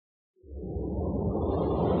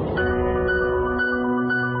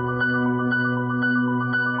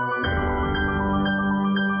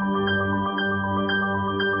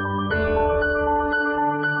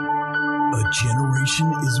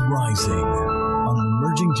nation is rising, an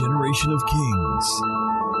emerging generation of kings.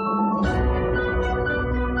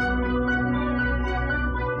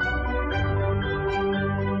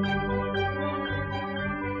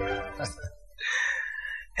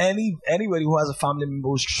 Anybody who has a family member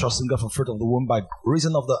who's trusting God for fruit of the womb by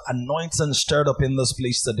reason of the anointing stirred up in this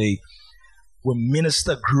place today, will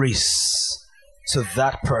minister grace to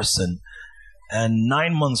that person. And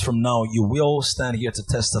 9 months from now, you will stand here to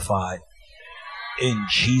testify in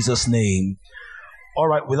Jesus' name. All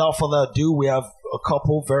right, without further ado, we have a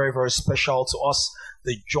couple very, very special to us.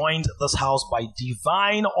 They joined this house by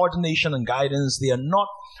divine ordination and guidance. They are not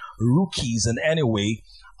rookies in any way.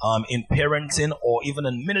 In parenting or even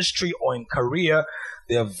in ministry or in career,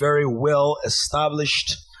 they are very well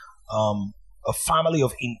established, a family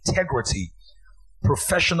of integrity,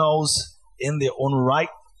 professionals in their own right.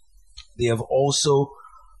 They have also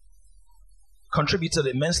contributed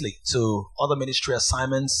immensely to other ministry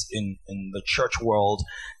assignments in the church world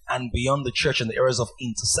and beyond the church in the areas of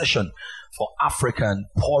intercession for Africa and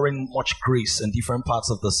pouring much grace in different parts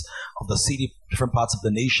of the city, different parts of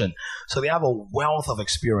the nation. So they have a wealth of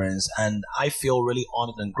experience, and I feel really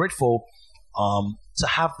honored and grateful to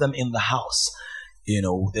have them in the house. You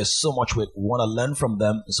know, there's so much we want to learn from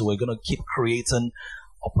them, so we're going to keep creating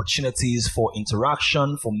opportunities for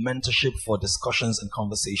interaction, for mentorship, for discussions and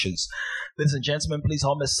conversations. Ladies and gentlemen, please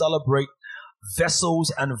help me celebrate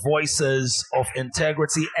vessels and voices of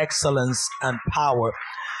integrity, excellence, and power.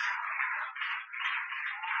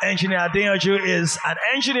 Engineer Adeyanju is an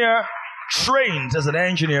engineer, trained as an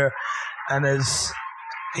engineer, and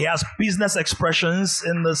he has business expressions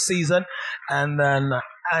in the season. And then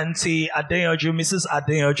Auntie Adeyanju, Mrs.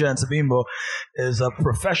 Adeyanju Antibimbo, is a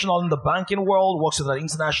professional in the banking world, works with an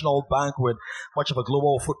international bank with much of a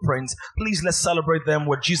global footprint. Please, let's celebrate them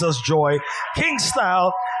with Jesus Joy, King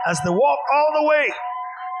style, as they walk all the way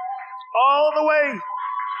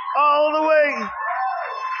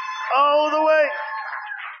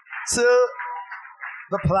to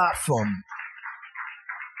the platform.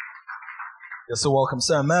 You're so welcome,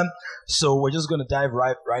 sir, ma'am. So we're just going to dive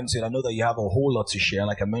right into it. I know that you have a whole lot to share.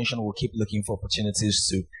 Like I mentioned, we'll keep looking for opportunities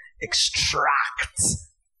to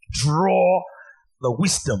draw the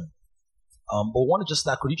wisdom. But we want to just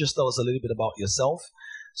start. Could you just tell us a little bit about yourself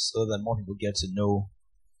so that more people get to know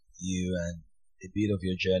you and a bit of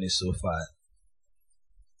your journey so far?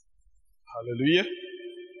 Hallelujah.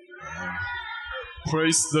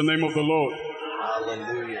 Praise the name of the Lord.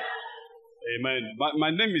 Hallelujah. Amen. My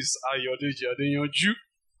name is Ayodeji Adeyanju.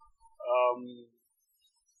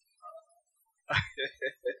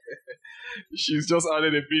 She's just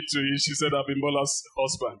added a bit to it. She said Abimbola's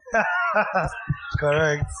husband.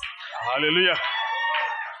 Correct. Hallelujah.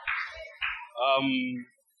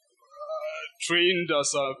 Trained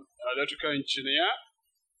as an electrical engineer,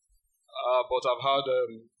 but I've had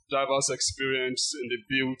diverse experience in the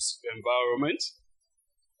built environment.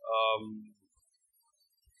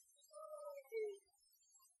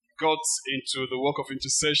 Got into the work of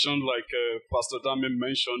intercession, like Pastor Dami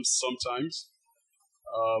mentioned sometimes,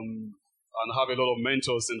 and have a lot of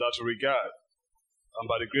mentors in that regard. And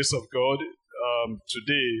by the grace of God,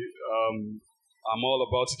 today, I'm all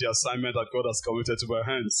about the assignment that God has committed to my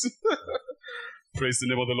hands. Praise the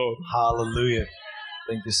name of the Lord. Hallelujah.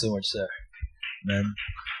 Thank you so much, sir. Amen.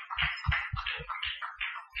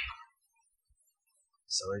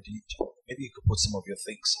 Sorry, maybe you could put some of your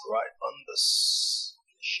things right on this.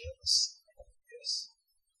 Share this. Yes.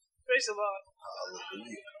 Praise the Lord.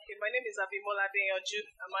 Hallelujah. Okay, my name is Abimola Adeyanju.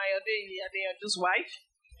 I'm Ayode Adeyanju's wife.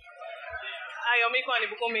 Ayomiko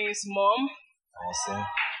Anibuko means mom. Awesome.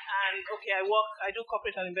 And okay, I do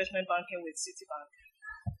corporate and investment banking with Citibank.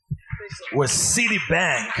 With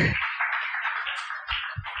Citibank.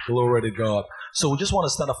 Glory to God. So we just want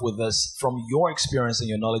to start off with this from your experience and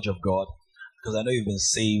your knowledge of God. Because I know you've been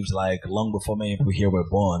saved like long before many people here were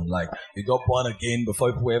born. Like you got born again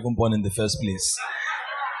before people were even born in the first place.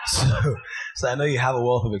 So I know you have a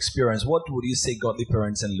wealth of experience. What would you say godly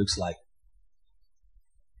parenting looks like?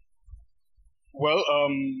 Well,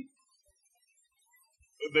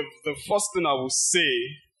 the first thing I would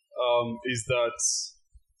say is that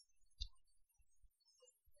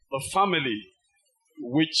the family,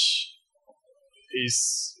 which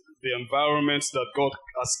is the environment that God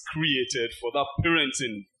has created for that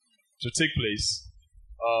parenting to take place,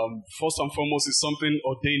 first and foremost is something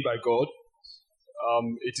ordained by God.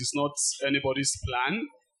 It is not anybody's plan.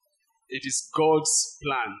 It is God's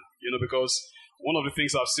plan, because one of the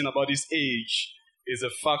things I've seen about this age is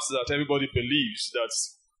the fact that everybody believes that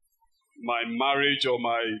my marriage or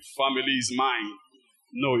my family is mine.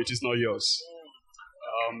 No, it is not yours.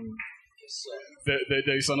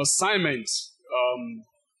 There is an assignment.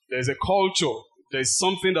 There's a culture. There's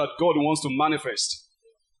something that God wants to manifest.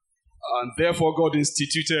 And therefore God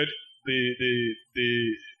instituted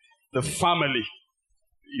the family,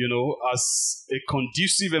 as a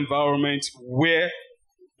conducive environment where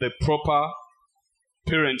the proper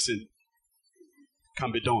parenting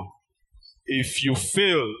can be done. If you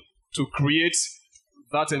fail to create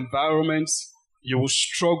that environment, you will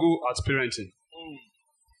struggle at parenting.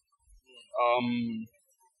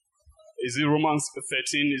 Is it Romans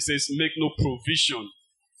 13? It says, make no provision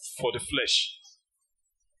for the flesh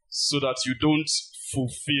so that you don't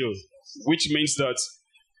fulfill. Which means that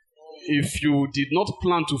if you did not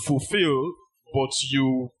plan to fulfill, but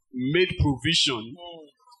you made provision,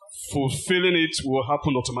 fulfilling it will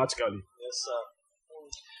happen automatically. Yes, sir.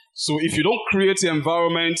 So if you don't create an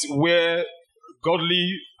environment where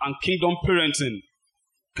godly and kingdom parenting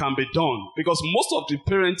can be done, because most of the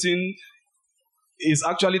parenting is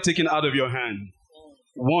actually taken out of your hand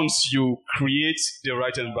once you create the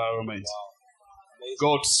right environment.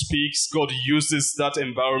 God speaks, God uses that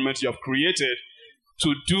environment you have created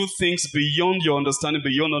to do things beyond your understanding,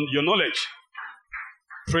 beyond your knowledge.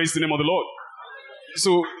 Praise the name of the Lord.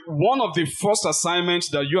 So one of the first assignments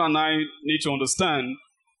that you and I need to understand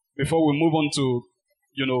before we move on to,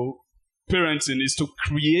 parenting is to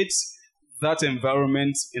create that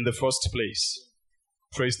environment in the first place.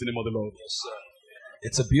 Praise the name of the Lord. Yes, sir.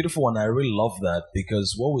 It's a beautiful one. I really love that,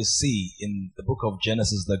 because what we see in the book of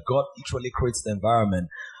Genesis, that God literally creates the environment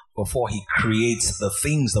before he creates the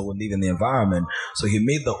things that will live in the environment. So he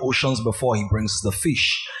made the oceans before he brings the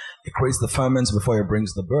fish. He creates the firmaments before he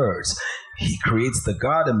brings the birds. He creates the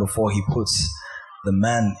garden before he puts the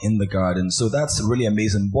man in the garden. So that's really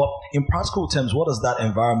amazing. But in practical terms, what does that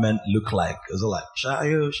environment look like? Is it like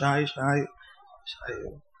shayo?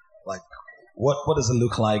 Like, what does it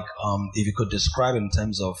look like? If you could describe in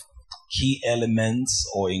terms of key elements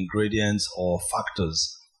or ingredients or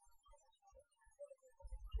factors.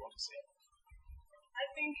 I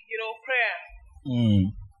think,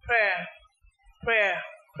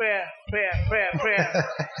 prayer.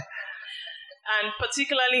 And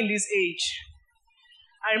particularly in this age.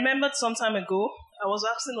 I remembered some time ago, I was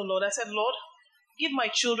asking the Lord, I said, Lord, give my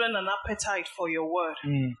children an appetite for your word.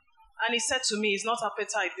 And he said to me, it's not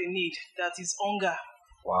appetite they need, that is hunger.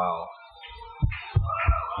 Wow.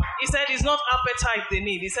 He said it's not appetite they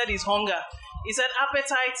need, he said it's hunger. He said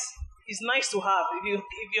appetite is nice to have. If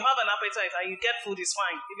you have an appetite and you get food, it's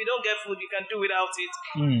fine. If you don't get food, you can do without it.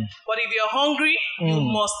 But if you're hungry, you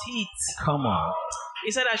must eat. Come on.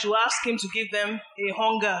 He said I should ask him to give them a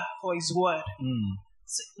hunger for his word.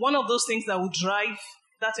 So one of those things that will drive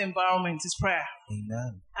that environment is prayer.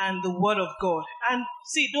 Amen. And the word of God. And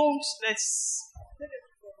see,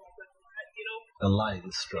 the light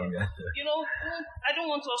is stronger. I don't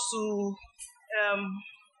want us to,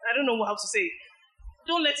 I don't know how to say it.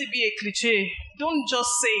 Don't let it be a cliche. Don't just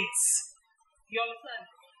say it. You understand?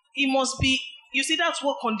 It must be, you see, that's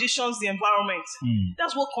what conditions the environment.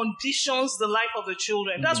 That's what conditions the life of the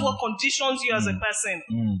children. That's what conditions you as a person.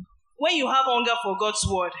 When you have hunger for God's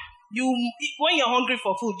word, when you're hungry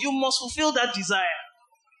for food, you must fulfill that desire.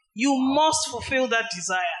 You must fulfill that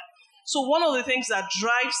desire. So one of the things that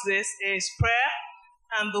drives this is prayer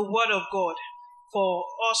and the word of God. For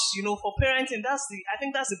us, for parenting, I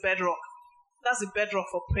think that's the bedrock. That's the bedrock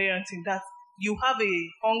for parenting, that you have a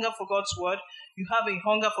hunger for God's word, you have a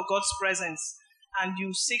hunger for God's presence, and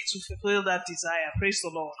you seek to fulfill that desire. Praise the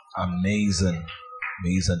Lord. Amazing.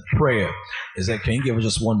 Prayer. Can you give us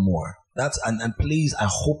just one more? And please, I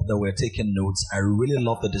hope that we're taking notes. I really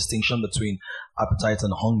love the distinction between appetite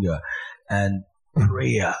and hunger and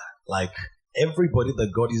prayer. Like, everybody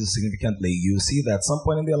that God uses significantly, you see that at some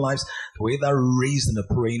point in their lives, they were either raised in a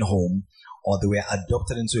praying home, or they were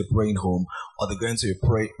adopted into a praying home, or they go into a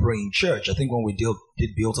praying church. I think when we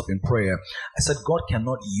did Built Up in Prayer, I said God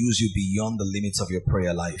cannot use you beyond the limits of your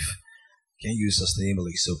prayer life. Can you use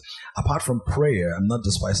sustainably? So apart from prayer, I'm not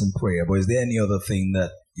despising prayer, but is there any other thing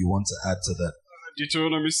that you want to add to that?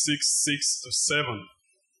 Deuteronomy 6:6-7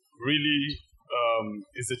 really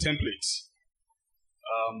is the template.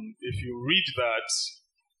 If you read that,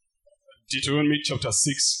 Deuteronomy chapter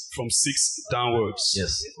 6 from 6 downwards.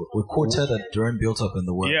 Yes, we quoted that during Built Up in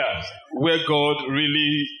the Word. Yeah, where God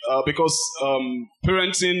really, because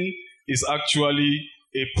parenting is actually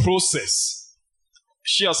a process.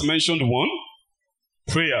 She has mentioned one,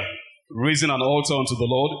 prayer, raising an altar unto the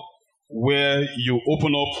Lord, where you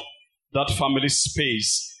open up that family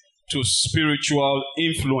space to spiritual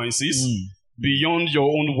influences beyond your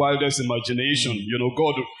own wildest imagination.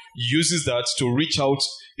 God uses that to reach out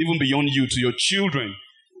even beyond you to your children,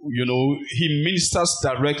 he ministers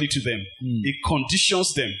directly to them. He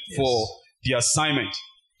conditions them for the assignment,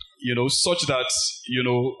 such that,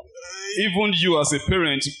 even you as a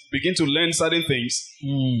parent begin to learn certain things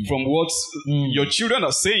from what your children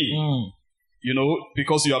are saying,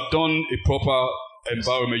 because you have done a proper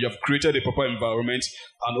environment, you have created a proper environment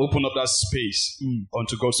and opened up that space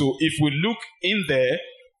unto God. So if we look in there,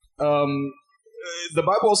 the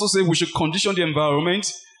Bible also says we should condition the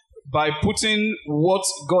environment by putting what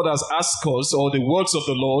God has asked us, or the words of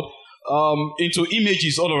the Lord, into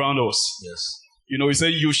images all around us. Yes. He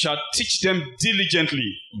said, you shall teach them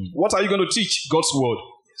diligently. What are you going to teach? God's word.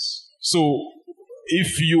 Yes. So,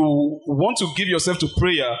 if you want to give yourself to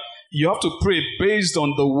prayer, you have to pray based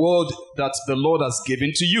on the word that the Lord has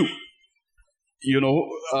given to you.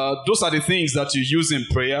 Those are the things that you use in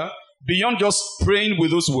prayer. Beyond just praying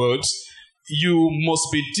with those words, you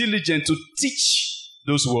must be diligent to teach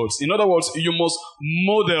those words. In other words, you must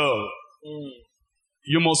model.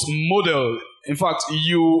 You must model. In fact,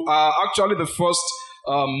 you are actually the first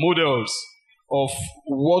models of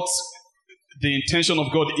what the intention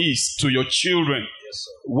of God is to your children. Yes,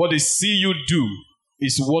 sir. What they see you do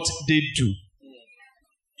is what they do.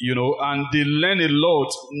 And they learn a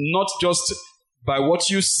lot, not just by what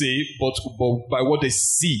you say, but by what they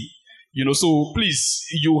see. So please,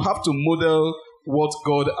 you have to model what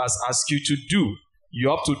God has asked you to do. You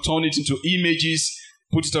have to turn it into images,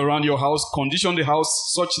 put it around your house, condition the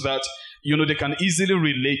house such that, they can easily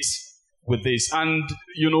relate with this. And,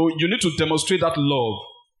 you need to demonstrate that love.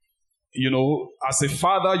 As a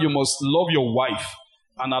father, you must love your wife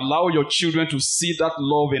and allow your children to see that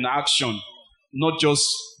love in action, not just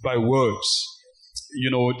by words.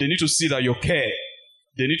 They need to see that you care.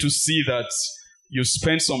 They need to see that you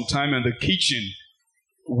spend some time in the kitchen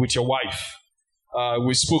with your wife.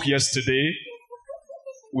 We spoke yesterday,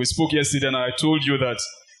 and I told you that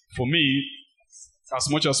for me, as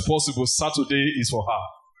much as possible, Saturday is for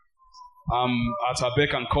her. I'm at her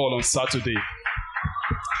beck and call on Saturday.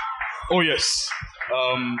 Oh yes.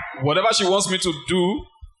 Whatever she wants me to do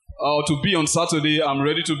or to be on Saturday, I'm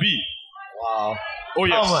ready to be. Wow. Oh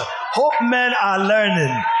yes. Hope men are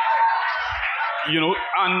learning.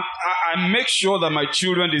 And I make sure that my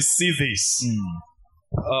children, they see this.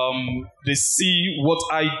 They see what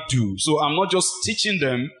I do. So I'm not just teaching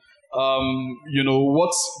them,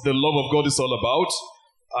 what the love of God is all about.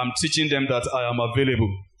 I'm teaching them that I am available.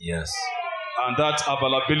 Yes. And that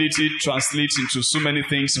availability translates into so many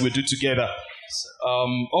things we do together.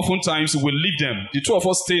 Oftentimes we leave them. The two of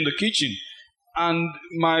us stay in the kitchen. And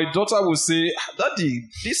my daughter will say, Daddy,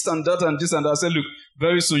 this and that and this and that. I said, look,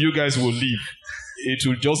 very soon you guys will leave. It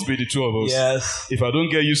will just be the two of us. Yes. If I don't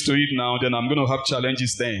get used to it now, then I'm going to have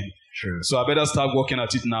challenges then. True. So I better start working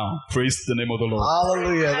at it now. Praise the name of the Lord.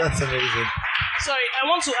 Hallelujah. That's amazing. Sorry, I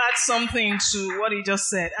want to add something to what he just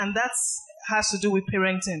said, and that has to do with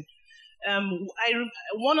parenting.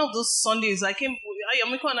 One of those Sundays,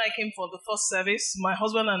 Ayomiko and I came for the first service. My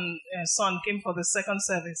husband and son came for the second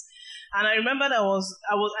service. And I remember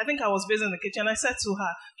I think I was busy in the kitchen. I said to her,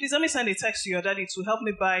 please let me send a text to your daddy to help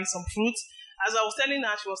me buy some fruit. As I was telling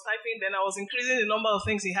her, she was typing, then I was increasing the number of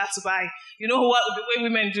things he had to buy. You know what the way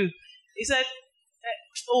women do. He said,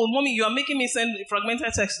 oh, mommy, you are making me send a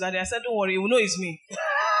fragmented text to daddy. I said, don't worry, you know it's me.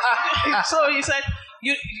 So he said,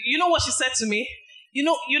 you know what she said to me? You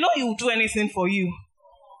know he will do anything for you.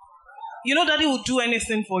 You know daddy will do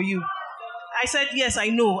anything for you. I said, yes, I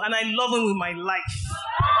know, and I love him with my life.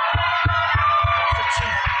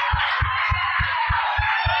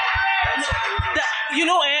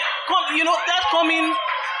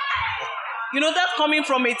 That coming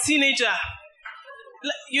from a teenager,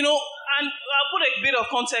 and I'll put a bit of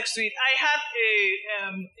context to it. I had a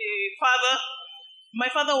father. My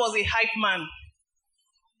father was a hype man.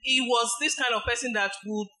 He was this kind of person that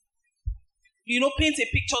would, paint a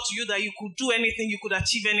picture to you that you could do anything, you could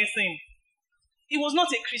achieve anything. He was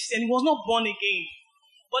not a Christian. He was not born again.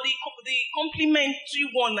 But the complimentary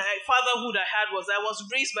fatherhood I had was I was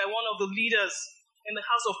raised by one of the leaders in the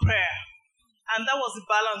house of prayer. And that was the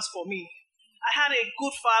balance for me. I had a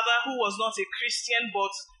good father who was not a Christian,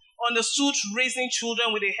 but understood raising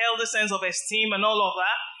children with a healthy sense of esteem and all of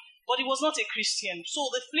that. But he was not a Christian. So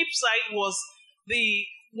the flip side was the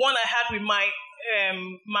one I had with my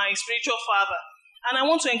spiritual father. And I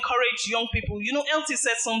want to encourage young people. LT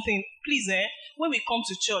said something, please, when we come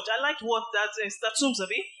to church, I liked what that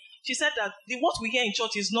Tumsabi, she said that what we hear in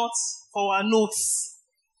church is not for our notes.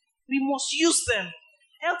 We must use them.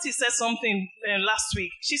 LT said something last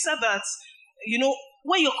week. She said that,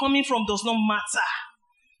 where you're coming from does not matter.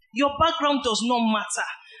 Your background does not matter.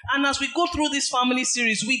 And as we go through this family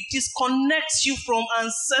series, we disconnect you from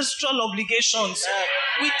ancestral obligations.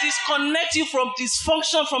 We disconnect you from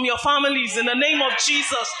dysfunction from your families in the name of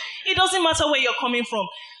Jesus. It doesn't matter where you're coming from.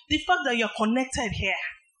 The fact that you're connected here,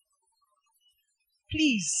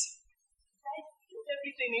 please, put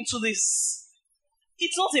everything into this.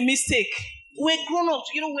 It's not a mistake. We're grown up.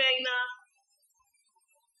 We're in our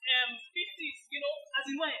 50s, as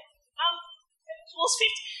in when? It was 50.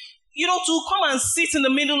 To come and sit in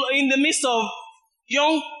the midst of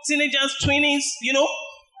young teenagers, 20s,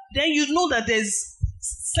 then you know that there's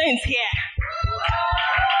sense here.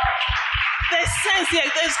 There's sense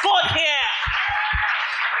here. There's God here.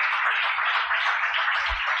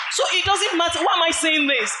 So it doesn't matter. Why am I saying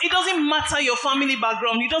this? It doesn't matter your family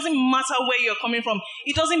background. It doesn't matter where you're coming from.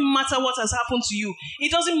 It doesn't matter what has happened to you.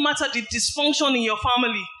 It doesn't matter the dysfunction in your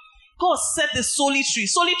family. God said the solitary.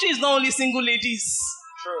 Solitary is not only single ladies.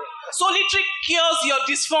 True. Solitary cures your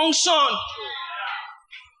dysfunction. True.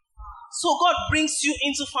 So God brings you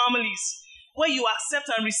into families where you accept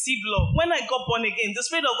and receive love. When I got born again, the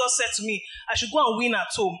Spirit of God said to me, I should go and win at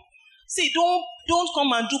home. See, don't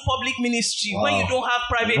come and do public ministry when you don't have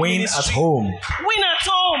private ministry. Win at home. Win at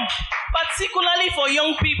home. Particularly for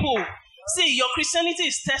young people. See, your Christianity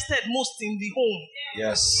is tested most in the home.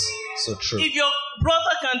 Yes, so true. If your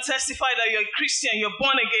brother can testify that you're a Christian, you're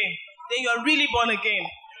born again, then you're really born again.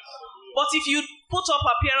 But if you put up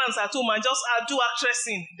appearance at home and just do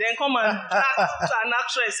actressing, then come and act to an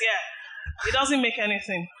actress here, it doesn't make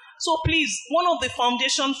anything. So please, one of the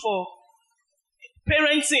foundations for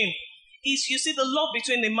parenting is, you see, the love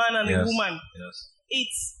between the man and the woman. Yes.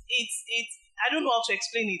 It's I don't know how to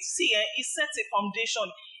explain it. See, it sets a foundation.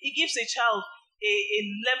 It gives a child a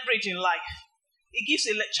leverage in life. It gives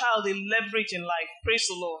a child a leverage in life. Praise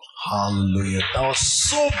the Lord. Hallelujah. That was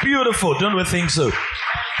so beautiful. Don't we think so?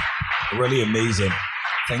 Really amazing.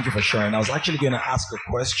 Thank you for sharing. I was actually going to ask a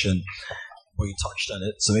question, but you touched on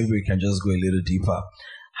it, so maybe we can just go a little deeper.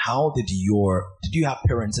 How did you have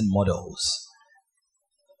parenting models,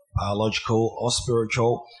 biological or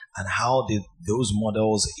spiritual, and how did those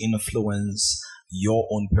models influence your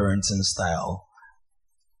own parenting style?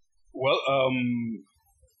 Well,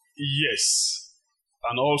 yes,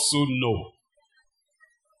 and also no.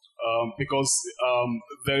 Because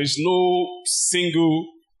there is no single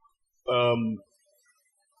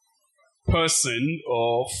person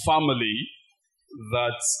or family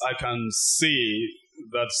that I can say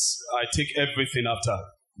that I take everything after,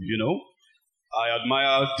 I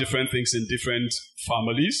admire different things in different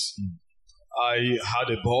families. I had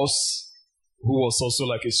a boss who was also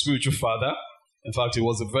like a spiritual father. In fact, he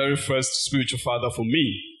was the very first spiritual father for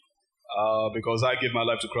me because I gave my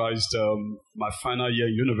life to Christ my final year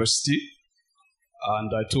in university.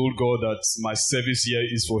 And I told God that my service year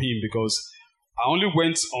is for him because I only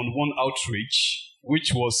went on one outreach,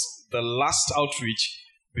 which was the last outreach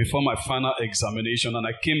before my final examination. And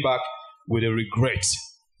I came back with a regret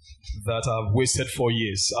that I've wasted 4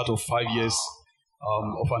 years out of 5 years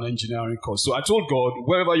of an engineering course. So I told God,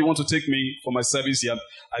 wherever you want to take me for my service here,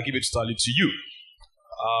 I give it totally to you.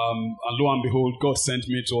 And lo and behold, God sent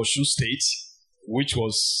me to Osun State, which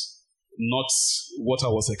was not what I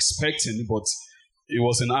was expecting, but it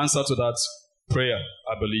was an answer to that prayer,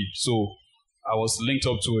 I believe. So I was linked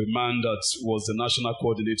up to a man that was the national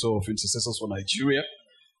coordinator of Intercessors for Nigeria.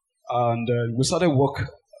 And we started work.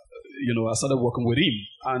 I started working with him,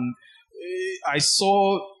 and I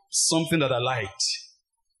saw something that I liked.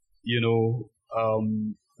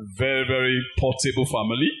 Very, very portable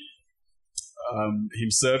family.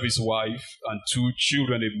 Himself, his wife, and 2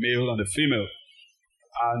 children, a male and a female.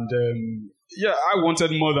 And I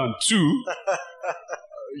wanted more than 2.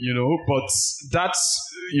 But that's,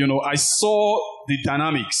 I saw the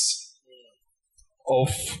dynamics of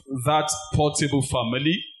that portable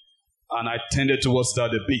family, and I tended towards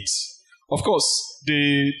that a bit. Of course,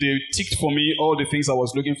 they ticked for me all the things I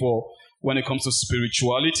was looking for when it comes to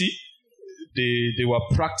spirituality. They were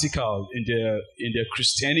practical in their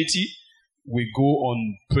Christianity. We go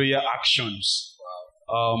on prayer actions.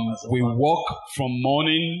 We walk from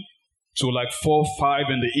morning to like 4, 5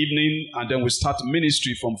 in the evening, and then we start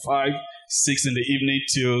ministry from 5, 6 in the evening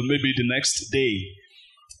till maybe the next day.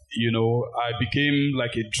 I became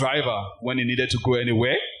like a driver when he needed to go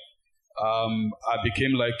anywhere. I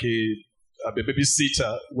became like a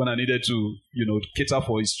babysitter when I needed to, cater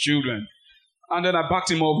for his children. And then I backed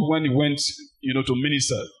him up when he went, to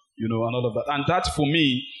minister, and all of that. And that for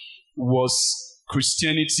me was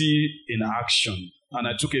Christianity in action. And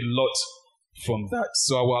I took a lot from that.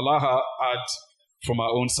 So I will allow her add from our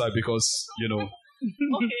own side because, Okay.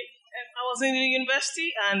 I was in the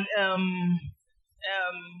university and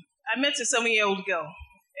I met a 7-year-old girl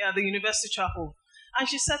at the University Chapel, and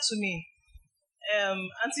she said to me,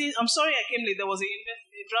 Auntie, I'm sorry I came late. There was a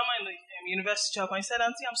drama in the University Chapel. I said,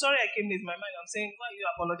 Auntie, I'm sorry I came late. In my mind, I'm saying, why are you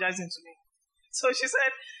apologizing to me? So she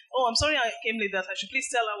said, oh, I'm sorry I came late, that I should please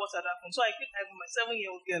tell her what had happened. So I picked up my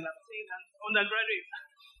 7-year-old girl, I'm saying, an undergraduate.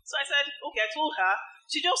 So I said, okay, I told her.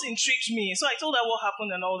 She just intrigued me. So I told her what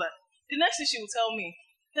happened and all that. The next thing she would tell me,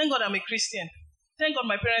 thank God I'm a Christian. Thank God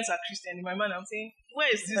my parents are Christian. In my mind, I'm saying,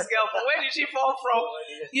 where is this girl from? Where did she fall from?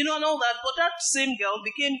 You know, and all that. But that same girl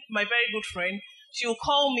became my very good friend. She would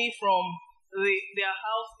call me from their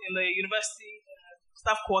house in the university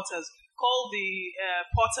staff quarters, call the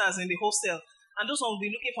porters in the hostel. And those one will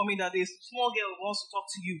be looking for me, that this small girl wants to talk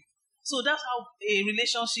to you. So that's how a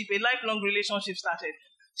relationship, a lifelong relationship started.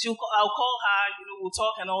 I'll call her, we'll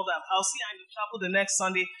talk and all that. I'll see her in the chapel the next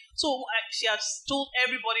Sunday. So she had told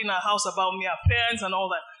everybody in her house about me, her parents and all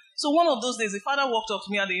that. So one of those days, the father walked up to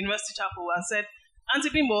me at the University Chapel and said, Auntie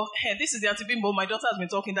Bimbo, hey, this is the Auntie Bimbo. My daughter has been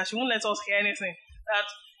talking that she won't let us hear anything. That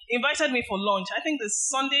invited me for lunch. I think the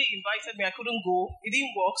Sunday he invited me, I couldn't go. It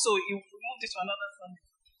didn't work, so we moved it to another Sunday.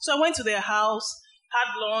 So I went to their house,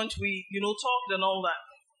 had lunch, we, talked and all that.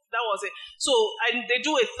 That was it. So they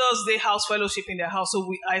do a Thursday house fellowship in their house. So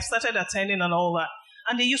I started attending and all that.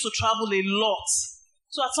 And they used to travel a lot.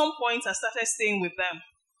 So at some point, I started staying with them.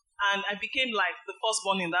 And I became like the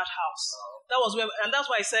firstborn in that house. And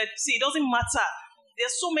that's why I said, see, it doesn't matter.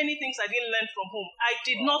 There's so many things I didn't learn from home. I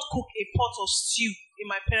did not cook a pot of stew in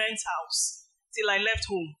my parents' house till I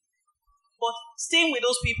left home. But staying with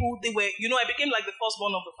those people, they were, I became like the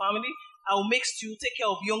firstborn of the family. I will make stew, take care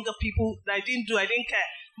of younger people that I didn't care.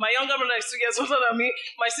 My younger brother is 2 years older than me.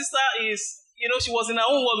 My sister is, she was in her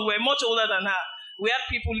own world. We were much older than her. We had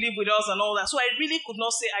people live with us and all that. So I really could not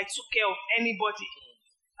say I took care of anybody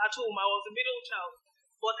at home. I was the middle child.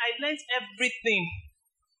 But I learned everything.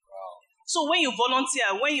 Wow. So when you volunteer,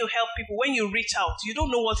 when you help people, when you reach out, you don't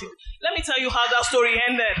know what it is. Let me tell you how that story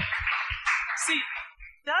ended. See,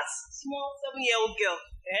 that small 7-year-old girl,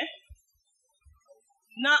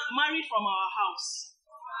 now married from our house.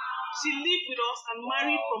 She lived with us and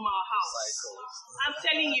married from our house. I'm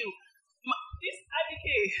telling you, this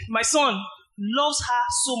IBK, my son, loves her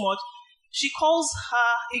so much. He calls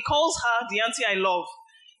her the auntie I love.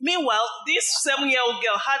 Meanwhile, this 7-year-old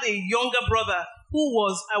girl had a younger brother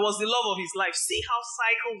I was the love of his life. See how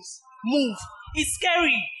cycles move. It's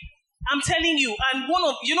scary. I'm telling you. And when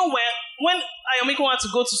Ayomiko wanted to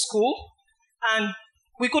go to school and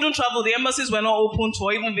we couldn't travel, the embassies were not open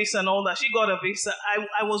for even visa and all that. She got a visa.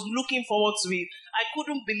 I was looking forward to it. I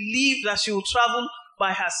couldn't believe that she would travel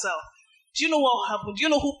by herself. Do you know what happened? Do you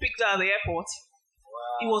know who picked her at the airport?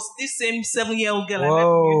 Wow. It was this same 7-year-old girl I met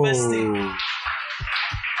in university.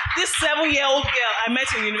 This 7-year-old girl I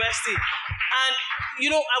met in university. And,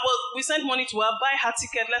 we sent money to her, buy her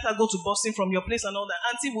ticket, let her go to Boston from your place and all that.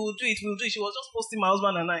 Auntie, we'll do it. She was just posting my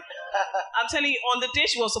husband and I. I'm telling you, on the day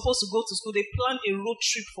she was supposed to go to school, they planned a road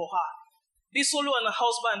trip for her. Bisolo and her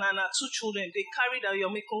husband and her 2 children, they carried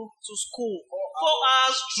Ayomiko to school. 4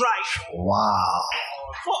 hours drive. Wow.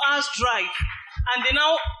 4 hours drive. And they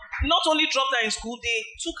now not only dropped her in school, they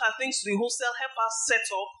took her things to the hostel, helped her set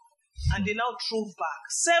up, and they now drove back.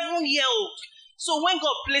 7-year-old. So when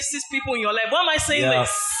God places people in your life, why am I saying this?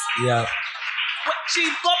 Yeah. She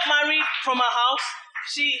got married from her house.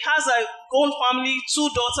 She has her own family, 2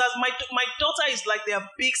 daughters. My daughter is like their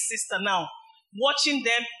big sister now. Watching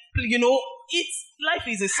them, life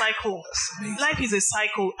is a cycle. Life is a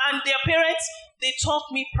cycle. And their parents, they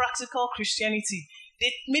taught me practical Christianity.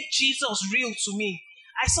 They made Jesus real to me.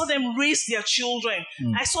 I saw them raise their children.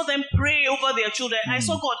 I saw them pray over their children. I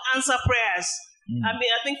saw God answer prayers. I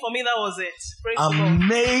think for me that was it. Praise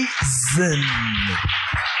amazing.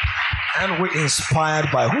 And we're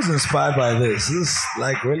inspired by, who's inspired by this? This is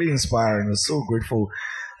like really inspiring. We're so grateful.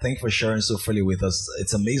 Thank you for sharing so freely with us.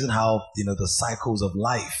 It's amazing how, the cycles of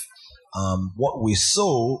life, what we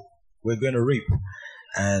sow, we're going to reap.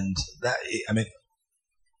 And that,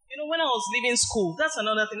 when I was leaving school, that's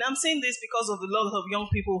another thing. I'm saying this because of the lot of young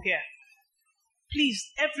people here.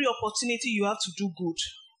 Please, every opportunity you have to do good,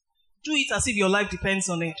 do it as if your life depends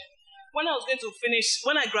on it. When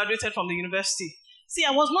I graduated from the university, see,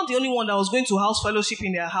 I was not the only one that was going to house fellowship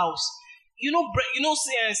in their house. Senior,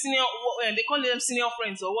 they call them senior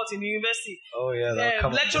friends or what in the university. Oh yeah,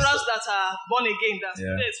 lecturers that are born again that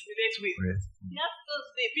students relate with.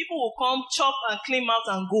 People will come, chop and clean out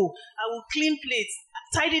and go. I will clean plates,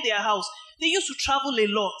 tidy their house. They used to travel a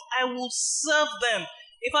lot. I will serve them.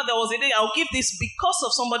 In fact, there was a day I'll give this because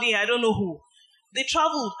of somebody I don't know who. They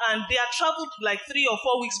traveled, and they had traveled like 3 or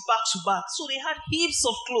 4 weeks back to back. So they had heaps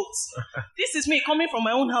of clothes. This is me coming from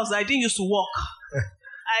my own house. I didn't used to walk.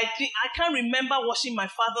 I can't remember washing my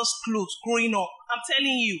father's clothes growing up. I'm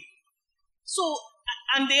telling you. So,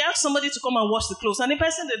 and they asked somebody to come and wash the clothes, and the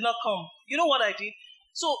person did not come. You know what I did?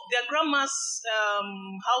 So their grandma's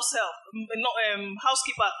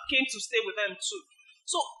housekeeper came to stay with them too.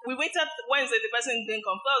 So we waited Wednesday, the person didn't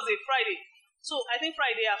come. Thursday, Friday. So I think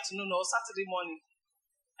Friday afternoon or Saturday morning,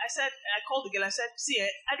 I called the girl, I said, see,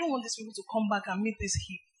 I don't want these people to come back and meet this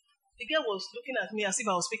heap. The girl was looking at me as if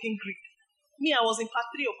I was speaking Greek. Me, I was in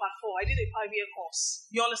part 3 or part 4. I did a 5-year course.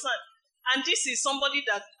 You understand? And this is somebody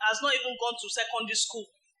that has not even gone to secondary school.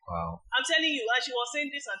 Wow. I'm telling you, and she was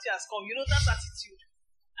saying this auntie has come. You know that attitude.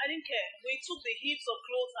 I didn't care. We took the heaps of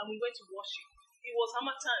clothes and we went to wash it. It was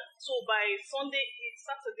hammer time. So by Sunday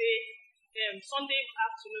afternoon,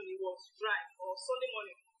 it was dry, or Sunday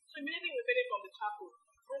morning. So immediately we finished from the chapel.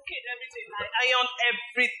 Brocade everything. I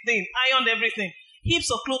ironed everything. Heaps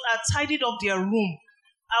of clothes. I tidied up their room.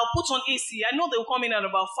 I'll put on AC. I know they'll come in at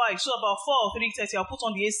about 5. So about 4 or 3:30, I'll put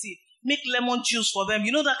on the AC. Make lemon juice for them.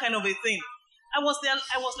 You know, that kind of a thing. I was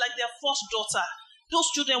like their first daughter. Those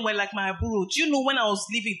children were like my aburo. Do you know when I was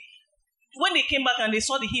leaving? When they came back and they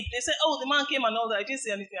saw the heap, they said, oh, the man came and all that. I didn't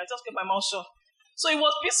say anything. I just kept my mouth shut. So it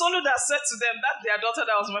was Bisolu that said to them, that their daughter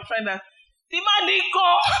that was my friend, that the man didn't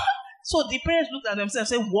come. So the parents looked at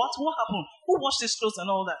themselves and said, what? What happened? Who washed his clothes and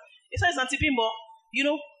all that? He said, Auntie Bimbo, you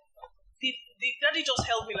know, the daddy just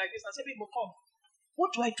held me like this. I said, Bimbo, come.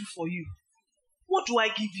 What do I do for you? What do I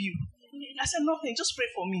give you? I said, nothing. Just pray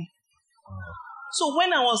for me. So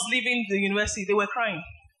when I was leaving the university, they were crying.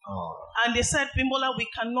 And they said, Bimbola, we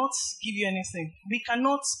cannot give you anything. We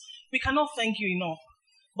cannot thank you enough.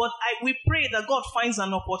 But we pray that God finds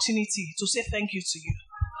an opportunity to say thank you to you.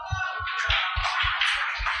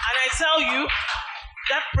 And I tell you,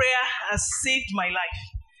 that prayer has saved my life.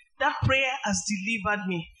 That prayer has delivered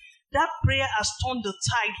me. That prayer has turned the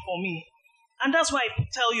tide for me. And that's why I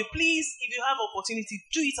tell you, please, if you have opportunity,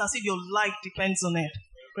 do it as if your life depends on it.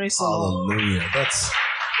 Praise the Lord. Hallelujah.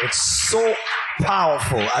 It's so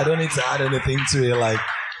powerful. I don't need to add anything to it, like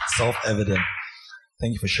self-evident.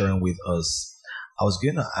 Thank you for sharing with us. I was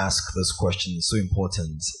going to ask this question, it's so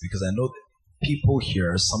important, because I know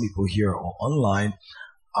that some people here or online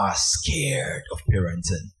are scared of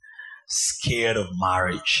parenting, scared of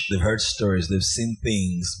marriage. They've heard stories, they've seen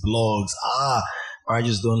things, blogs.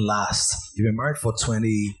 Marriages don't last. You've been married for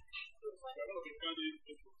 20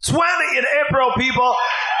 in April, people.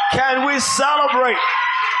 Can we celebrate?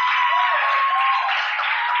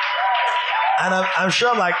 And I'm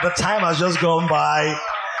sure like the time has just gone by,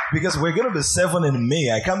 because we're going to be 7 in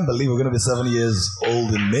May. I can't believe we're going to be 7 years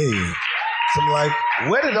old in May. So I'm like,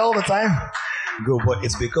 where did all the time go? But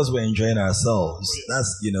it's because we're enjoying ourselves.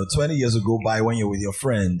 That's, 20 years will go by when you're with your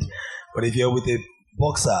friend. But if you're with a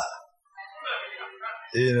boxer,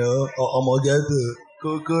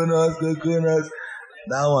 coconuts.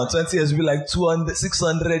 That one, 20 years will be like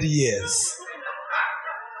 600 years.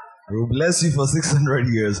 We'll bless you for 600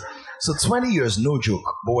 years. So 20 years, no joke.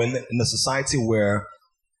 But we're in a society where,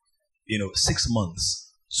 6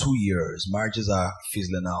 months, 2 years, marriages are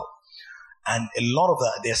fizzling out. And a lot of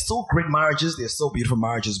that, there's still great marriages, there's still beautiful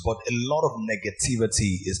marriages, but a lot of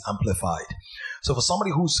negativity is amplified. So for somebody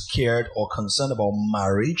who's scared or concerned about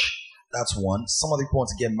marriage, that's one. Some of the people want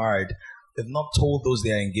to get married. They've not told those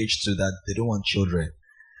they are engaged to that they don't want children.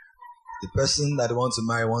 The person that wants to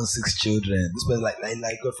marry wants 6 children. This person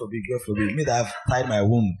like God forbid. Me that I've tied my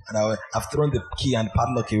womb and I've thrown the key and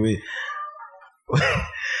padlock away.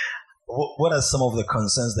 What are some of the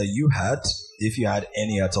concerns that you had, if you had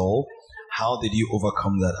any at all? How did you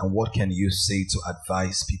overcome that? And what can you say to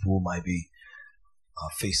advise people who might be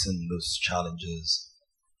facing those challenges?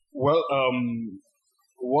 Well,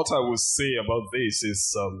 what I would say about this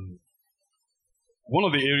is one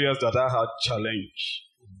of the areas that I had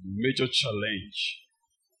major challenge,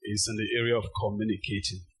 is in the area of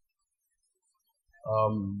communicating. I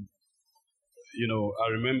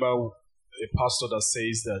remember a pastor that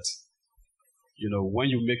says that, when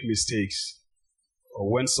you make mistakes, or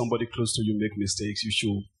when somebody close to you make mistakes, you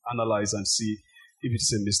should analyze and see if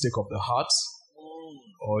it's a mistake of the heart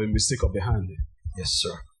or a mistake of the hand. Yes,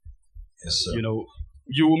 sir. Yes, sir.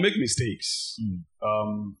 You will make mistakes,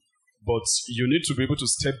 but you need to be able to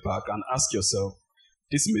step back and ask yourself,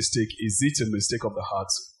 this mistake, is it a mistake of the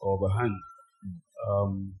heart or the hand?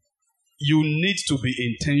 You need to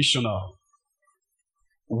be intentional.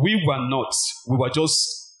 We were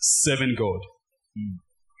just serving God.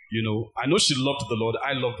 I know she loved the Lord,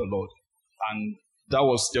 I loved the Lord. And there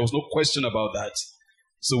was no question about that.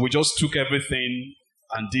 So we just took everything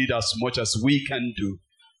and did as much as we can do.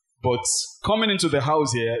 But coming into the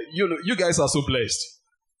house here, you guys are so blessed.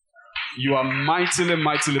 You are mightily,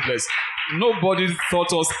 mightily blessed. Nobody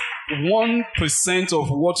thought us 1%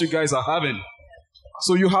 of what you guys are having.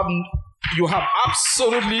 So you have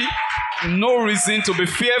absolutely no reason to be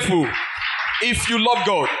fearful. If you love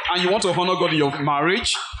God and you want to honor God in your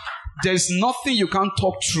marriage, there's nothing you can't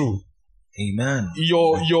talk through. Amen.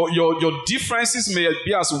 Your differences may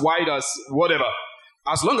be as wide as whatever.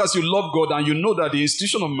 As long as you love God and you know that the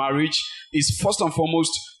institution of marriage is first and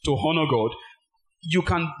foremost to honor God, you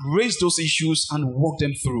can raise those issues and walk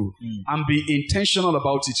them through and be intentional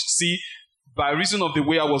about it. See, by reason of the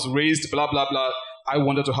way I was raised, blah, blah, blah, I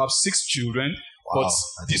wanted to have 6 children, but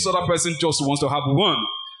this other person just wants to have 1.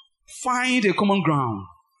 Find a common ground.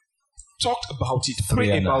 Talk about it.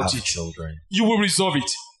 Pray about it. Children. You will resolve it.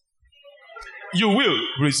 You will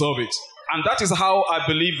resolve it. And that is how I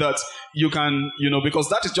believe that you can, because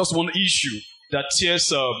that is just one issue that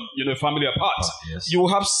tears, family apart. Yes. You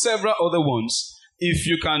will have several other ones. If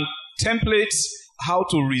you can template how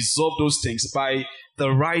to resolve those things by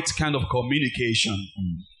the right kind of communication,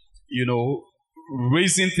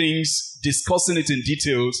 raising things, discussing it in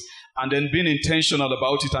details, and then being intentional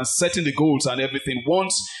about it and setting the goals and everything.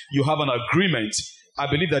 Once you have an agreement, I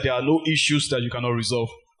believe that there are no issues that you cannot resolve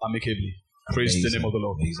amicably. Praise the name of the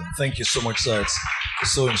Lord. Amazing. Thank you so much, sir.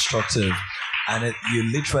 It's so instructive. And you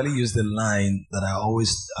literally use the line that I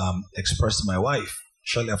always express to my wife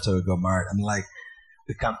shortly after we got married. I'm like,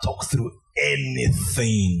 we can talk through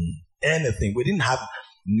anything. We didn't have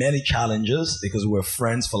many challenges because we were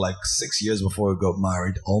friends for like 6 years before we got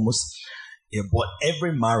married, almost. Yeah, but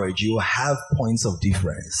every marriage, you have points of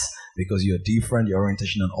difference because you're different, your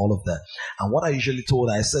orientation and all of that. And what I usually told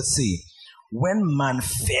her, I said, see, when man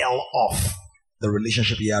fell off the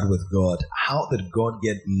relationship he had with God, how did God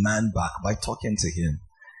get man back? By talking to him.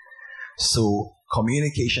 So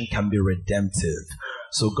communication can be redemptive.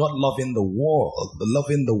 So God loving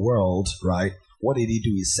the world, right? What did he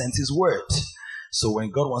do? He sent his word. So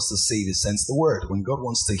when God wants to save, he sends the word. When God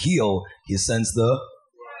wants to heal, he sends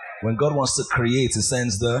when God wants to create, he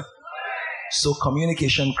sends So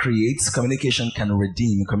communication creates, communication can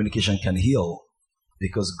redeem, communication can heal.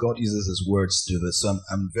 Because God uses his words to do this. So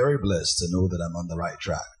I'm very blessed to know that I'm on the right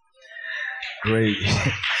track. Great.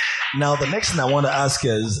 Now, the next thing I want to ask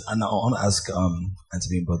is, and I want to ask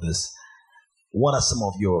Auntie about this, what are some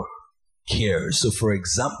of your cares? So, for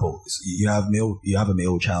example, you have a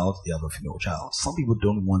male child, you have a female child. Some people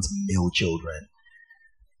don't want male children.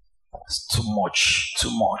 It's too much.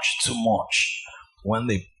 When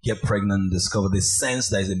they get pregnant and discover, they sense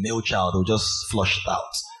there is a male child, they'll just flush it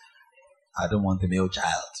out. I don't want a male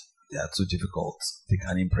child. They are too difficult. They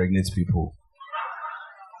can impregnate people.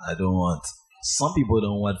 I don't want. Some people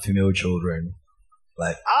don't want female children.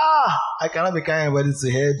 Like, I cannot be carrying anybody to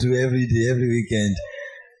hairdo every day, every weekend.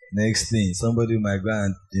 Next thing, somebody might go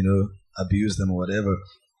and, abuse them or whatever.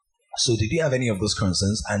 So did you have any of those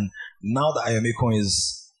concerns? And now that Ayomiko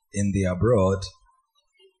is in the abroad,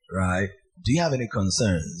 right, do you have any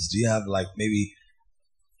concerns? Do you have maybe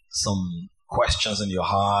some questions in your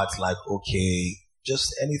heart, okay,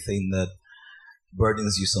 just anything that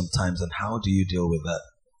burdens you sometimes, and how do you deal with that?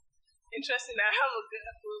 Interesting. We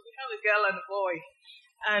have a girl and a boy,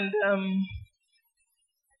 and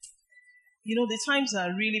the times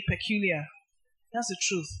are really peculiar. That's the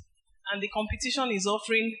truth. And the competition is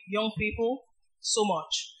offering young people so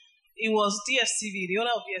much. It was DSTV, the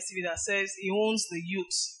owner of DSTV, that says he owns the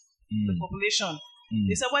youth, the population.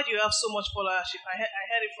 They said, why do you have so much followership? I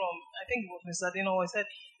heard it from, I think it was Mr. Dino. He said,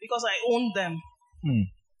 because I own them.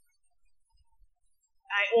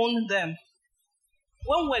 I own them.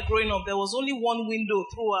 When we were growing up, there was only one window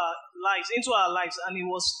into our lives, and it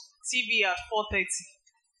was TV at 4:30.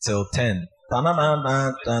 Till 10. But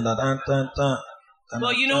our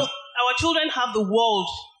children have the world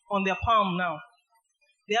on their palm now.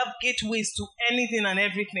 They have gateways to anything and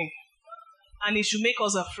everything. And it should make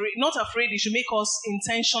us afraid. Not afraid, it should make us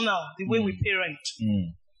intentional, the way we parent.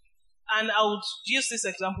 And I would use this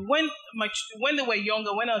example. When they were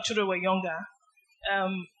younger, when our children were younger,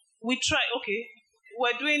 we tried,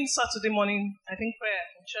 we're doing Saturday morning, I think, prayer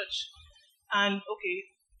in church. And,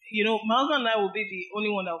 my husband and I will be the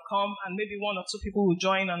only one that will come, and maybe 1 or 2 people will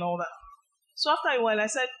join and all that. So after a while, I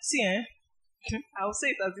said, I'll say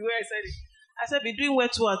it as the way I said it. I said, be doing where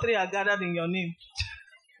 2 or 3 are gathered in your name.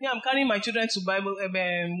 Yeah, I'm carrying my children to Bible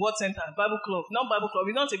Word Center, Bible Club. Not Bible Club,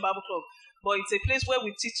 it's not a Bible club, but it's a place where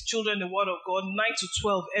we teach children the Word of God 9 to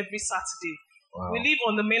 12 every Saturday. Wow. We live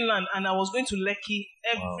on the mainland, and I was going to Lekki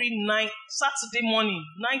every night, Saturday morning,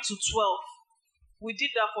 9 to 12. We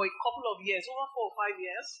did that for a couple of years, over 4 or 5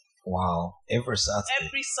 years. Wow. Every Saturday.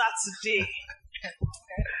 Every Saturday.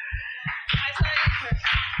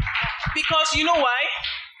 Because you know why?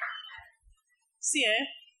 See,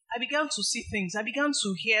 I began to see things. I began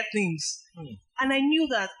to hear things. And I knew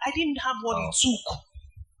that I didn't have what it took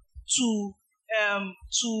to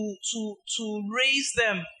raise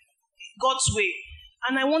them God's way.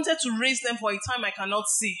 And I wanted to raise them for a time I cannot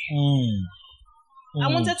see. I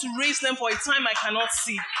wanted to raise them for a time I cannot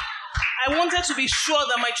see. I wanted to be sure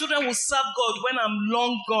that my children will serve God when I'm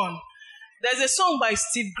long gone. There's a song by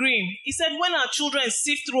Steve Green. He said, when our children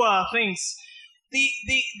sift through our things, the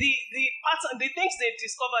pattern, the things they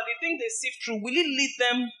discover, the things they sift through, will it lead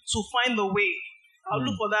them to find the way? I'll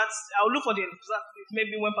look for that. I'll look for the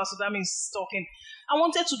maybe when Pastor Dami is talking. I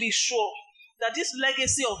wanted to be sure that this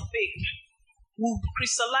legacy of faith will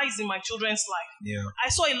crystallize in my children's life. Yeah. I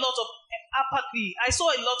saw a lot of apathy. I saw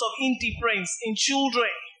a lot of indifference in children.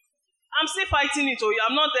 I'm still fighting it.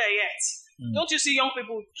 I'm not there yet. Don't you see young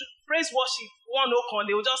people praise worship, one okon,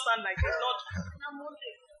 they will just stand like this, not.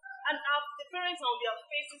 And the parents on their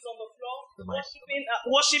faces on the floor,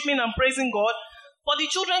 worshiping and praising God, but the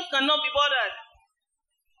children cannot be bothered.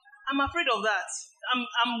 I'm afraid of that.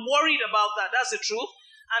 I'm worried about that. That's the truth,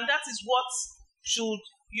 and that is what should,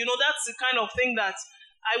 that's the kind of thing that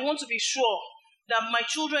I want to be sure that my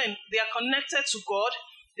children, they are connected to God.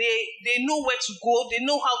 They know where to go. They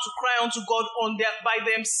know how to cry unto God by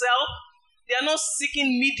themselves. They are not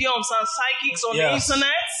seeking mediums and psychics on the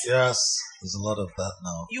internet. Yes, there's a lot of that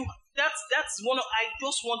now. That's one of, I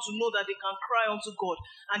just want to know that they can cry unto God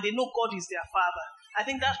and they know God is their Father. I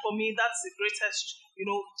think that for me, that's the greatest,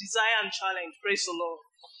 desire and challenge. Praise the Lord.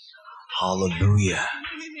 Hallelujah.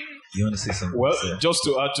 You want to say something? Well, just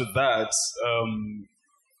to add to that,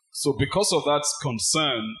 so because of that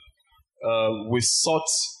concern, we sought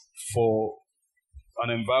for an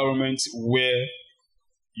environment where,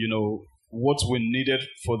 what we needed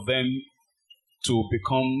for them to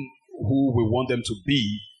become who we want them to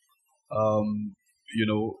be,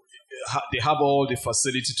 they have all the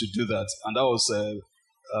facility to do that. And that was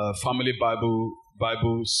a family Bible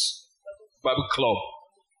club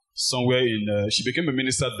somewhere she became a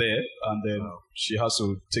minister there, and then she has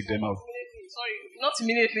to take them out. Sorry, not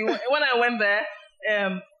immediately. When I went there,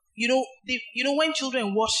 when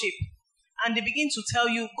children worship, and they begin to tell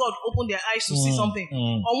you, God opened their eyes to see something.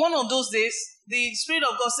 On one of those days, the Spirit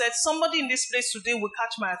of God said, somebody in this place today will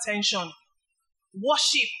catch my attention.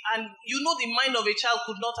 Worship, and the mind of a child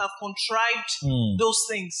could not have contrived those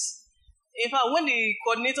things. In fact, when the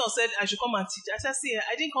coordinator said I should come and teach, I said, see,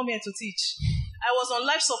 I didn't come here to teach. I was on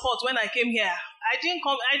life support when I came here. I didn't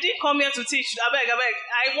come here to teach. I beg.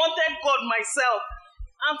 I wanted God myself.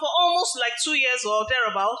 And for almost like 2 years or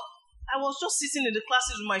thereabout, I was just sitting in the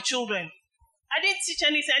classes with my children. I didn't teach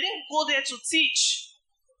anything. I didn't go there to teach.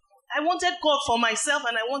 I wanted God for myself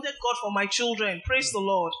and I wanted God for my children. Praise the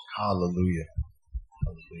Lord. Hallelujah.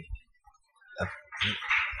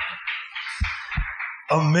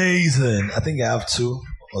 Amazing. I think I have 2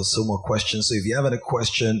 or so more questions. So if you have any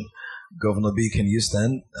question, Governor B, can you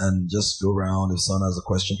stand and just go around? If someone has a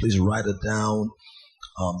question, please write it down.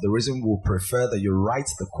 The reason we'll prefer that you write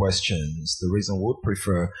the questions, the reason we'll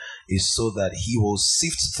prefer is so that he will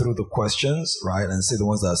sift through the questions, right, and see the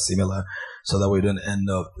ones that are similar, so that we don't end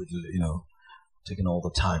up, taking all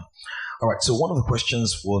the time. All right, so one of the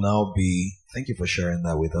questions will now be, thank you for sharing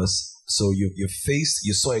that with us. So you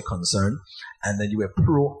saw a concern, and then you were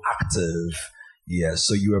proactive. Yeah,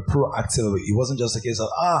 so you were proactive. It wasn't just a case of,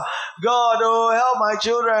 God, help my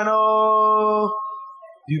children,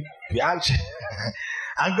 You actually...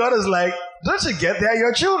 And God is like, don't you get there?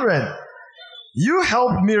 Your children. You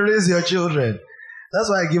help me raise your children. That's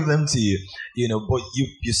why I give them to you. But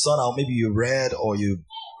you saw now, maybe you read or you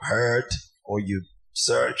heard or you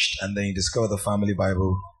searched, and then you discovered the family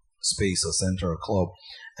Bible space or center or club,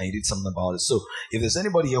 and you did something about it. So if there's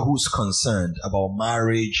anybody here who's concerned about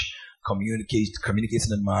marriage,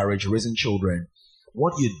 communicating in marriage, raising children,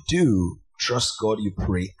 what you do, trust God, you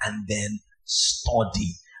pray, and then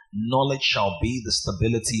study. Knowledge shall be the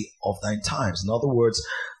stability of thine times. In other words,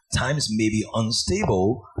 times may be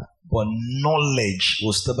unstable, but knowledge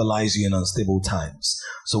will stabilize you in unstable times.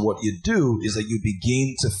 So what you do is that you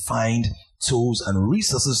begin to find tools and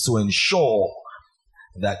resources to ensure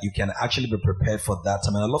that you can actually be prepared for that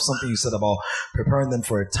time. And I love something you said about preparing them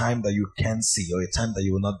for a time that you can see or a time that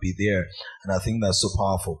you will not be there. And I think that's so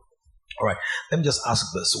powerful. All right, let me just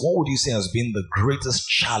ask this. What would you say has been the greatest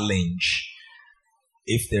challenge,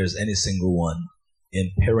 if there's any single one,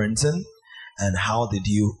 in parenting, and how did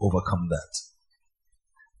you overcome that?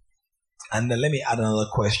 And then let me add another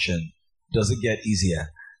question. does it get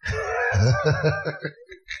easier?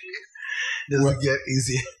 Does it get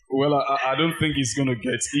easier? Well, I don't think it's going to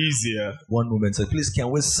get easier. One moment, so please,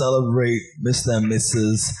 can we celebrate Mr. and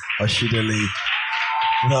Mrs. Oshidele,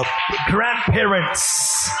 the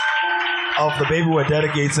grandparents of the baby we're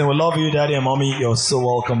dedicating. We love you, Daddy and Mommy. You're so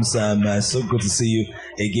welcome, Sam. So good to see you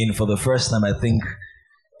again for the first time, I think,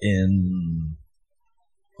 in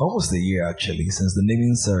almost a year, actually, since the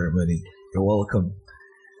naming ceremony. You're welcome.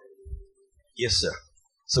 Yes, sir.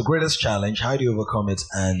 So, greatest challenge, how do you overcome it,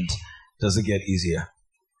 and does it get easier?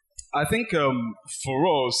 I think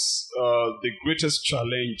for us, the greatest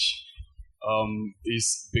challenge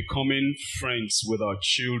is becoming friends with our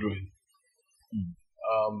children.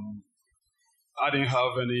 I didn't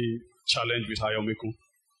have any challenge with Ayomiku.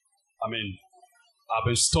 I mean, I've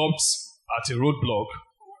been stopped at a roadblock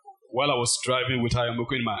while I was driving with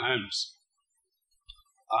Ayomiku in my hands.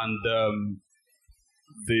 And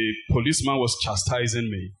the policeman was chastising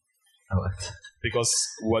me. What? Because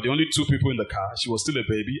we were the only two people in the car. She was still a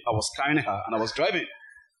baby. I was carrying her and I was driving.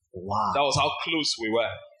 Wow. That was how close we were.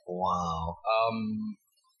 Wow.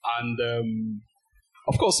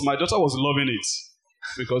 Of course, my daughter was loving it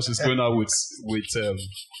because she's going out with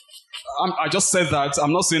I just said that.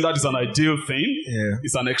 I'm not saying that is an ideal thing. Yeah.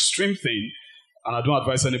 It's an extreme thing. And I don't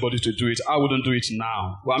advise anybody to do it. I wouldn't do it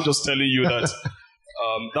now. But I'm just telling you that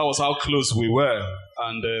that was how close we were.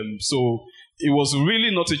 And so it was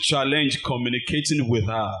really not a challenge communicating with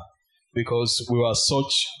her because we were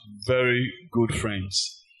such very good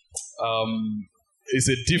friends. It's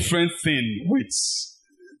a different thing with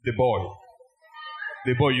the boy.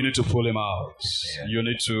 The boy, you need to pull him out. Yeah. You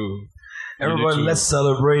need to... Everybody, let's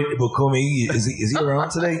celebrate Ibukumi. Is he around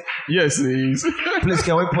today? Yes, he is. Please,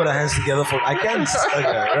 can we put our hands together for... I can't...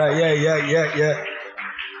 Okay, right, yeah.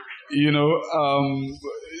 You know,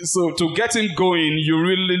 so to get him going, you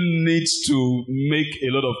really need to make a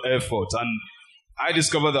lot of effort. And I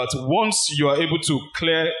discovered that once you are able to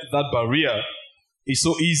clear that barrier, it's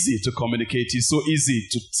so easy to communicate. It's so easy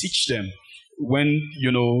to teach them. When,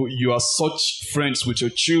 you know, you are such friends with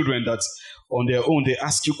your children that on their own, they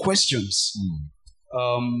ask you questions.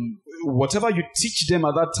 Whatever you teach them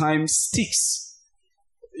at that time sticks.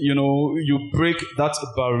 You know, you break that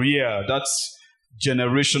barrier, that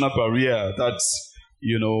generational barrier, that,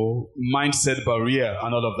 you know, mindset barrier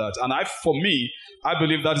and all of that. And for me, I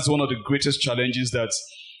believe that is one of the greatest challenges that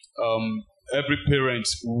every parent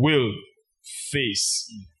will face.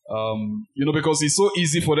 You know, because it's so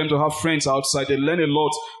easy for them to have friends outside. They learn a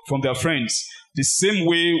lot from their friends. The same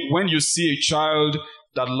way when you see a child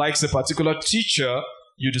that likes a particular teacher,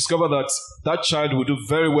 you discover that that child will do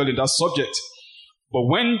very well in that subject. But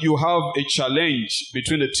when you have a challenge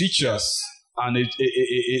between the teachers and a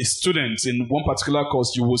student in one particular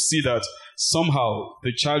course, you will see that somehow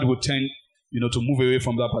the child will tend, you know, to move away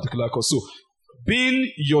from that particular course. So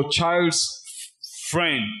being your child's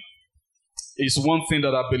friend is one thing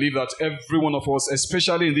that I believe that every one of us,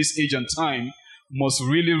 especially in this age and time, must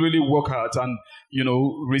really, really work at and, you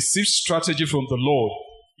know, receive strategy from the Lord,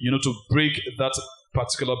 you know, to break that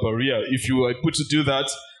particular barrier. If you are able to do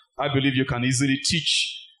that, I believe you can easily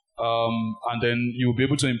teach, and then you'll be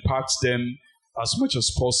able to impact them as much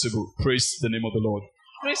as possible. Praise the name of the Lord.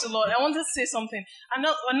 Praise the Lord. I wanted to say something.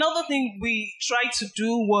 Another thing we tried to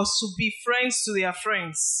do was to be friends to their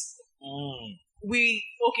friends.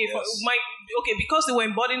 Because they were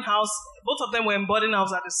in boarding house, both of them were in boarding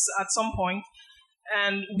house at some point,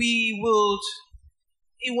 and it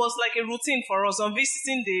was like a routine for us on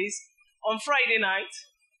visiting days. On Friday night,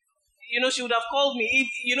 you know, she would have called me.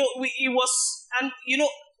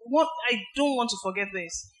 What I don't want to forget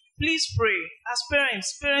this. Please pray as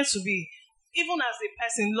parents to be, even as a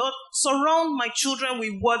person, Lord, surround my children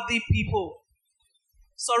with worthy people.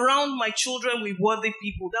 Surround my children with worthy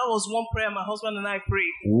people. That was one prayer my husband and I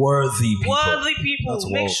prayed. Worthy people. Worthy people. That's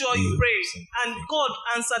Make sure you pray. And God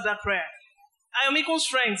answered that prayer. Ayomiko's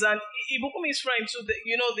friends and Ibukumi's friends,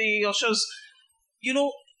 the ushers,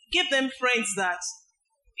 give them friends that,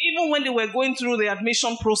 even when they were going through the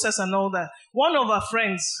admission process and all that, one of our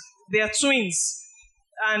friends, they are twins,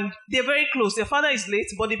 and they're very close. Their father is late,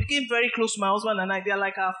 but they became very close to my husband and I. They're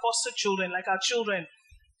like our foster children, like our children.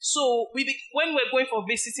 So when we're going for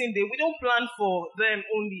visiting day, we don't plan for them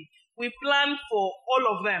only. We plan for all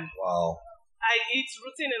of them. Wow. It's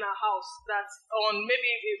routine in our house that on maybe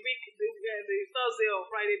a week, the Thursday or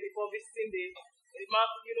Friday before visiting day, maybe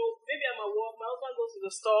I'm at work, my husband goes to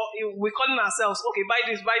the store, we're calling ourselves, okay, buy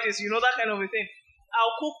this, that kind of a thing.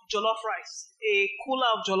 I'll cook jollof rice, a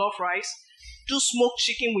cooler of jollof rice, do smoked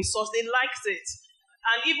chicken with sauce. They liked it.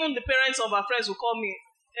 And even the parents of our friends will call me,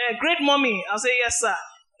 great mommy. I'll say, yes, sir.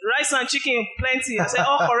 rice and chicken, plenty. I said,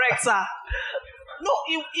 oh, correct, sir. No,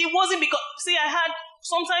 it wasn't because, see, I had,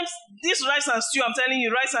 sometimes this rice and stew, I'm telling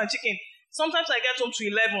you, rice and chicken, sometimes I get home to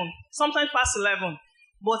 11, sometimes past 11.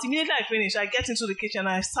 But immediately I finish, I get into the kitchen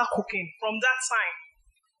and I start cooking from that time.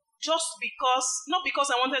 Just because, not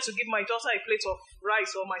because I wanted to give my daughter a plate of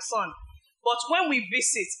rice or my son, but when we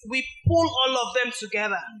visit, we pull all of them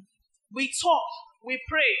together. We talk, we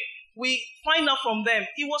pray, we find out from them.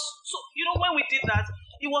 It was so, when we did that,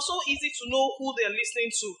 it was so easy to know who they're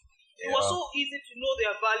listening to. It was so easy to know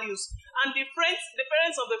their values. And the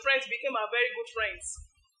parents of the friends became our very good friends.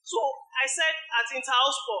 So I said at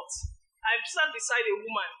Interhouse Sports, I sat beside a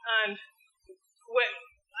woman, and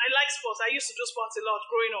I like sports. I used to do sports a lot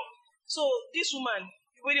growing up. So this woman,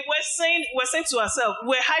 we're saying to ourselves,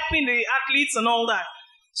 we're hyping the athletes and all that.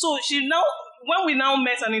 So when we now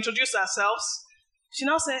met and introduced ourselves, she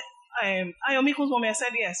now said, Ayomiko's mommy. I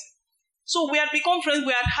said yes. So we had become friends.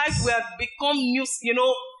 We had hyped. We had become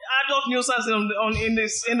adult nuisance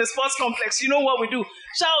in the sports complex. You know what we do?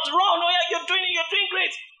 Shout, Ron, oh yeah, you're doing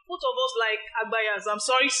great. Both of us like Agbayas. I'm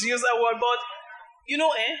sorry to use that word, but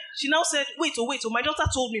she now said, wait, my daughter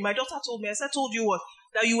told me. I said, told you what?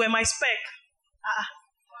 That you were my spec.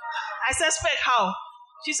 I said, spec how?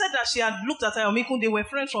 She said that she had looked at Ayomiko. They were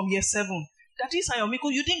friends from year 7. That is,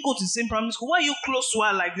 Ayomiko, you didn't go to the same primary school. Why are you close to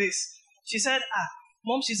her like this? She said,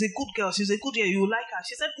 Mom, she's a good girl. She's a good girl. You like her.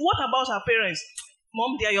 She said, what about her parents?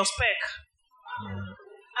 Mom, they are your spec.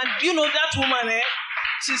 And that woman,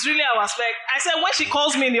 she's really our spec. I said, when she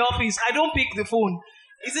calls me in the office, I don't pick the phone.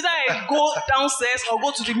 It's either I go downstairs or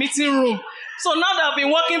go to the meeting room. So now that I've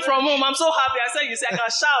been working from home, I'm so happy. I said, you see, I can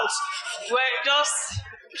shout.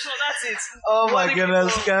 So that's it. Oh my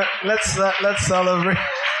goodness. Let's celebrate.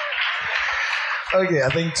 Okay, I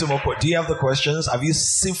think 2 more. Do you have the questions? Have you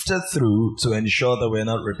sifted through to ensure that we're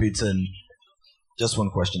not repeating? Just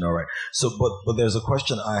one question, all right. So, but there's a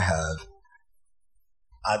question I have.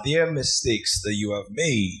 Are there mistakes that you have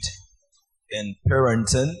made in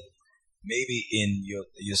parenting, maybe in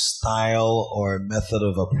your style or method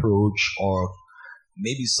of approach, or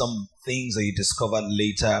maybe some things that you discovered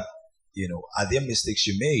later? Are there mistakes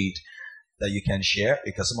you made that you can share?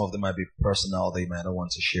 Because some of them might be personal, they might not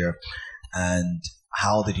want to share. And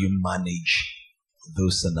how did you manage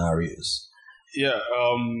those scenarios? Yeah,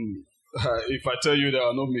 if I tell you there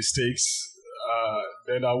are no mistakes,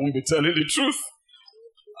 then I won't be telling the truth.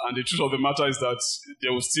 And the truth of the matter is that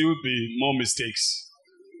there will still be more mistakes.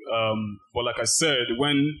 But like I said,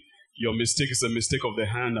 when your mistake is a mistake of the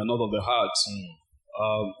hand and not of the heart,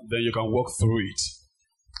 then you can walk through it.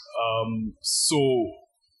 So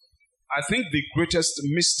I think the greatest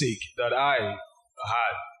mistake that I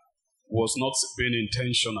had was not being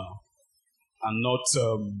intentional and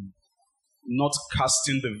not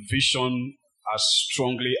casting the vision as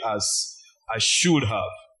strongly as I should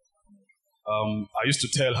have. I used to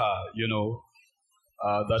tell her,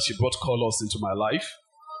 that she brought colors into my life.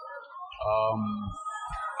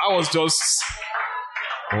 I was just...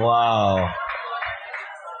 Wow.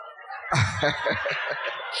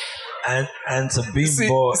 and to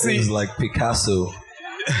bimbo is like Picasso.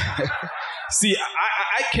 See,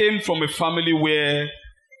 I came from a family where,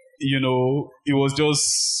 it was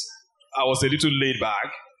just, I was a little laid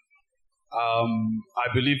back. I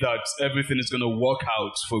believe that everything is going to work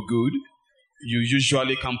out for good. You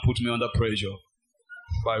usually can put me under pressure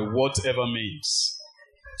by whatever means.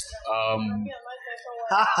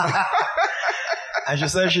 And she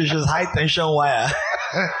said she's just high tension wire.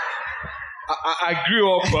 I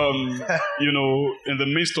grew up, in the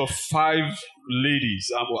midst of 5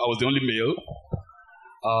 ladies. I was the only male.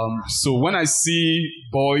 So when I see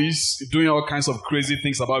boys doing all kinds of crazy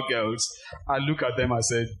things about girls, I look at them and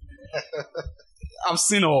said, I've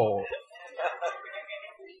seen all.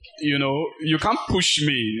 You can't push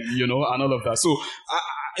me, and all of that. So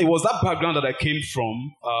it was that background that I came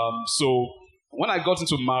from. So when I got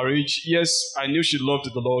into marriage, yes, I knew she loved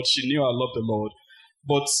the Lord. She knew I loved the Lord.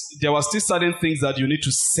 But there were still certain things that you need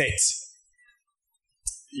to set.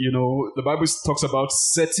 The Bible talks about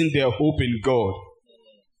setting their hope in God.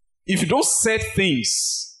 If you don't set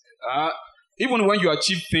things, even when you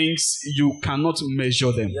achieve things, you cannot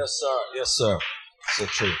measure them. Yes, sir. Yes, sir. So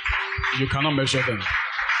true. You cannot measure them.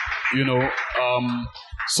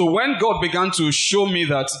 So when God began to show me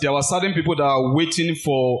that there were certain people that are waiting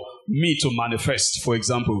for me to manifest, for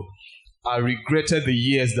example, I regretted the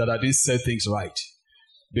years that I didn't set things right.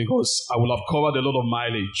 Because I will have covered a lot of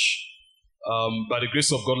mileage. By the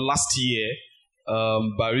grace of God, last year,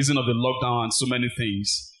 by reason of the lockdown and so many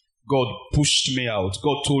things, God pushed me out.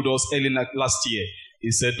 God told us early last year,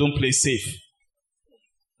 He said, don't play safe.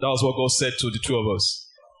 That was what God said to the 2 of us.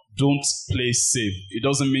 don't play safe. It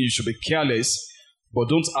doesn't mean you should be careless, but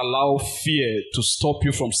don't allow fear to stop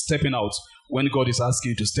you from stepping out when God is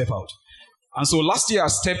asking you to step out. And so last year I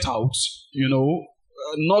stepped out,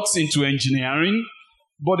 not into engineering,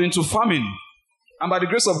 but into farming. And by the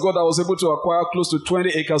grace of God, I was able to acquire close to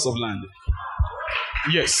 20 acres of land.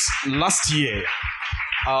 Yes, last year.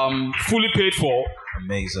 Fully paid for.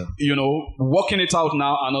 Amazing. Working it out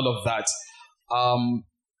now and all of that.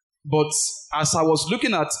 But as I was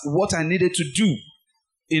looking at what I needed to do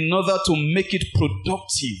in order to make it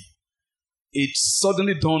productive, it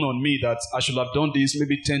suddenly dawned on me that I should have done this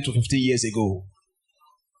maybe 10 to 15 years ago.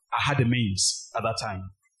 I had the means at that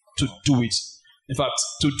time to do it. In fact,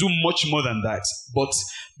 to do much more than that. But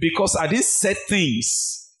because I didn't set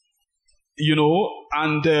things,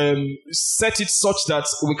 and set it such that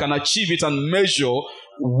we can achieve it and measure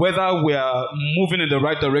whether we are moving in the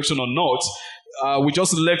right direction or not, we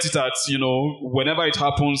just left it at, whenever it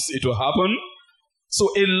happens, it will happen. So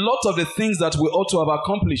a lot of the things that we ought to have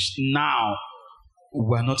accomplished now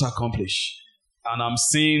were not accomplished. And I'm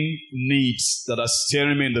seeing needs that are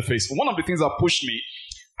staring me in the face. One of the things that pushed me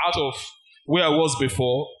out of where I was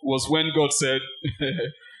before was when God said,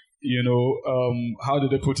 how did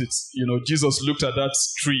they put it? Jesus looked at that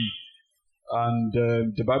tree and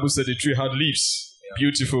the Bible said the tree had leaves. Yeah.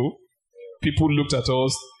 Beautiful. People looked at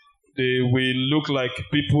us. We look like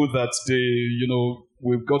people that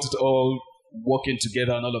we've got it all working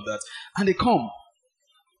together and all of that. And they come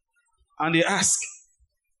and they ask.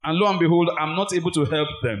 And lo and behold, I'm not able to help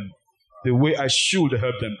them the way I should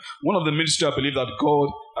help them. One of the ministry I believe that God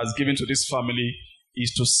has given to this family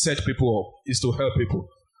is to set people up, is to help people.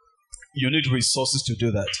 You need resources to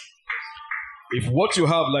do that. If what you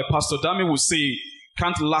have, like Pastor Dami will say,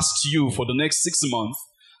 can't last you for the next 6 months,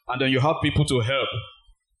 and then you have people to help,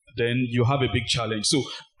 then you have a big challenge. So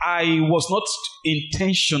I was not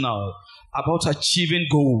intentional about achieving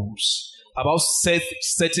goals, about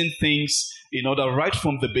setting things in order right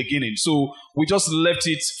from the beginning. So we just left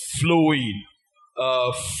it flowing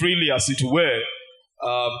freely, as it were.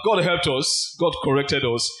 God helped us, God corrected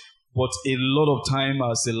us, but a lot of time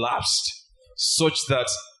has elapsed such that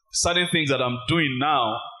certain things that I'm doing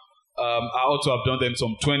now, I ought to have done them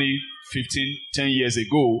some 20, 15, 10 years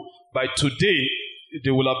ago. By today,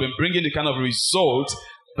 they will have been bringing the kind of result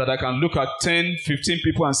that I can look at 10, 15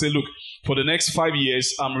 people and say, look, for the next 5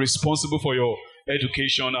 years, I'm responsible for your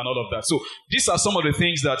education and all of that. So these are some of the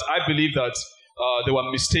things that I believe that there were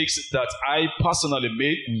mistakes that I personally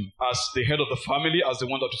made as the head of the family, as the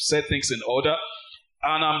one that to set things in order.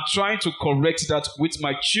 And I'm trying to correct that with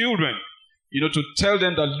my children, to tell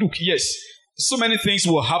them that, look, yes, so many things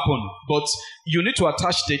will happen, but you need to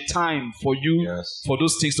attach the time for you, for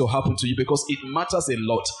those things to happen to you, because it matters a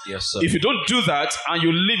lot. Yes, sir. If you don't do that and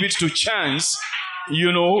you leave it to chance,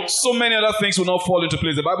 so many other things will not fall into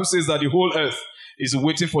place. The Bible says that the whole earth is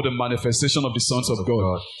waiting for the manifestation of the sons of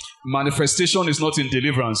God. Manifestation is not in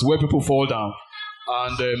deliverance, where people fall down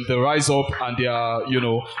and they rise up and they are,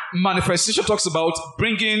 manifestation talks about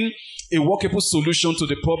bringing a workable solution to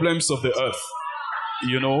the problems of the earth.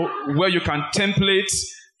 Where you can template,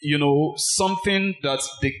 something that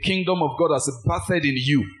the kingdom of God has birthed in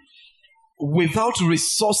you. Without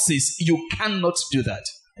resources, you cannot do that.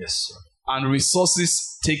 Yes, sir. And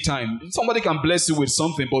resources take time. Somebody can bless you with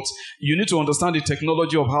something, but you need to understand the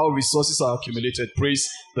technology of how resources are accumulated. Praise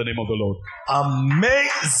the name of the Lord.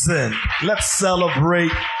 Amazing. Let's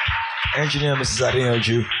celebrate Engineer Mrs.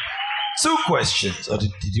 Adeyanju. 2 questions. Or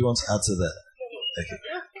did you want to add to that? Okay.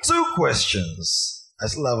 2 questions. I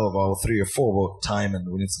still have about 3 or 4 about time, and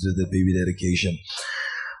we need to do the baby dedication.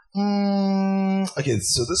 Okay,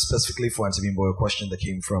 so this specifically for Auntie Bimbo, a question that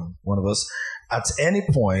came from one of us. At any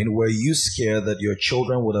point, were you scared that your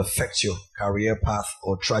children would affect your career path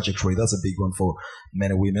or trajectory? That's a big one for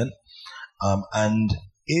men and women. And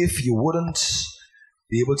if you wouldn't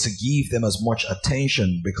be able to give them as much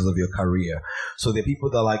attention because of your career. So there are people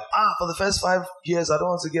that are like, for the first 5 years, I don't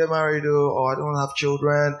want to get married or I don't want to have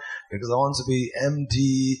children because I want to be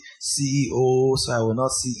MD, CEO, so I will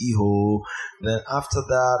not CEO. Then after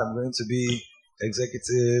that, I'm going to be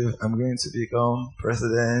executive. I'm going to become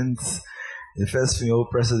president, the first female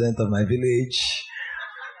president of my village.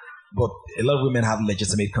 But a lot of women have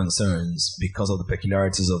legitimate concerns because of the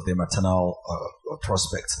peculiarities of their maternal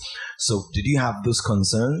prospects. So did you have those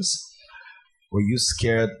concerns? Were you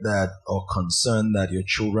scared that or concerned that your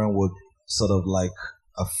children would sort of like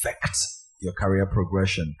affect your career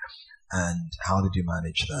progression? And how did you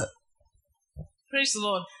manage that? Praise the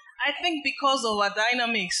Lord. I think because of our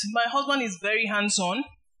dynamics, my husband is very hands-on.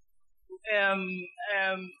 I'm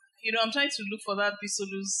trying to look for that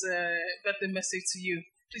Bisolu's birthday message to you.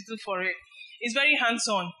 please do for it. It's very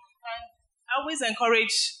hands-on. And I always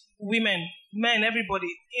encourage women, men, everybody.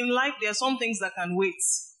 In life, there are some things that can wait.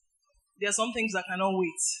 There are some things that cannot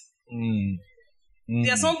wait.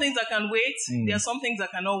 There are some things that can wait. There are some things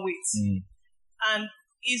that cannot wait. And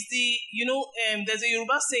is there's a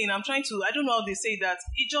Yoruba saying, I don't know how they say that.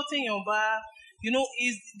 Ijote Yoruba,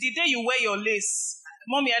 is the day you wear your lace.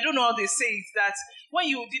 Mommy, I don't know how they say it, that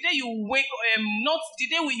the day you wake, not the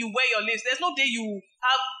day when you wear your lace, there's no day you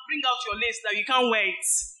bring out your lace that you can't wear it.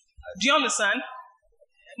 Do you understand?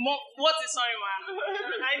 Sorry, man.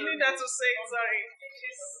 I need that to say it, sorry.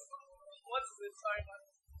 What is it? Sorry, man.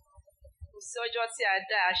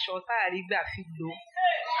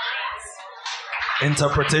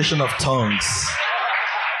 Interpretation of tongues.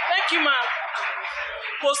 Thank you, ma'am.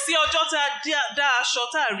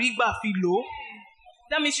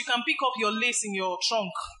 That means you can pick up your lace in your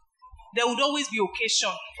trunk. There would always be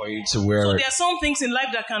occasion for you to wear it. So there are some things in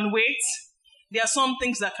life that can wait. There are some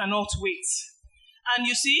things that cannot wait. And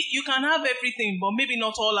you see, you can have everything, but maybe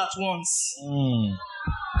not all at once.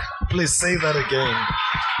 Please say that again.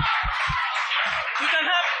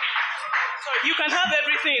 You can have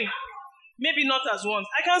everything, maybe not as once.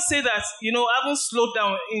 I can't say that, I haven't slowed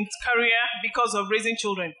down in career because of raising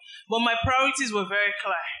children, but my priorities were very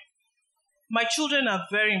clear. My children are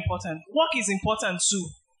very important. Work is important too.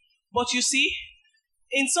 But you see,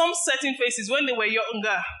 in some certain phases, when they were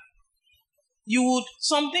younger,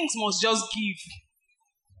 some things must just give.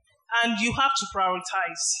 And you have to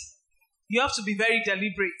prioritize. You have to be very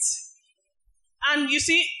deliberate. And you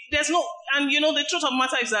see, the truth of the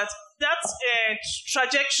matter is that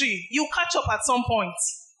trajectory, you catch up at some point.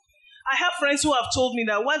 I have friends who have told me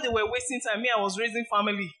that while they were wasting time, I was raising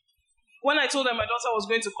family. When I told them my daughter was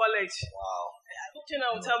going to college,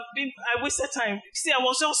 I wasted time. See, I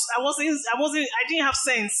didn't have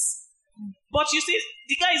sense. But you see,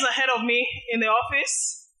 the guy is ahead of me in the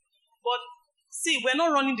office. But see, we're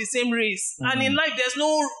not running the same race. And in life, there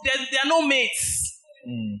are no mates.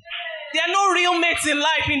 There are no real mates in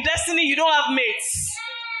life. In destiny, you don't have mates.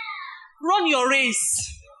 Run your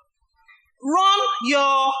race. Run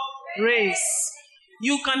your race.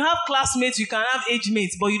 You can have classmates, you can have age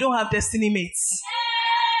mates, but you don't have destiny mates.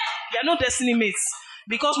 There are no destiny mates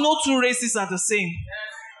because no two races are the same.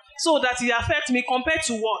 So that it affects me compared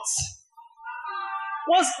to what?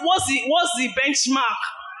 What's the benchmark?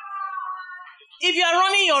 If you are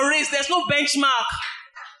running your race, there's no benchmark.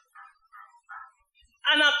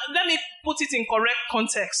 And let me put it in correct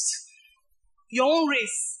context. Your own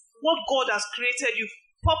race, what God has created you,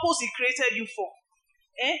 purpose He created you for.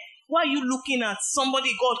 Why are you looking at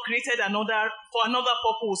somebody God created for another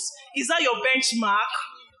purpose? Is that your benchmark?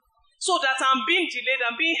 So that I'm being delayed,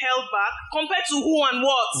 I'm being held back compared to who and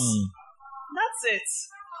what? That's it.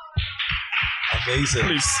 Amazing.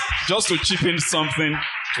 Please, just to chip in something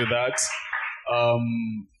to that,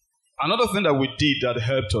 another thing that we did that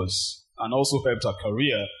helped us and also helped our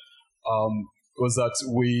career was that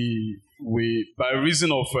we by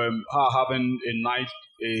reason of her having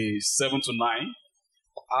a 7 to 9,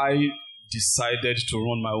 I decided to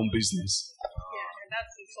run my own business. Yeah,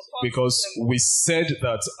 that's because we said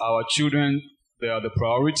that our children, they are the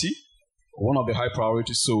priority, one of the high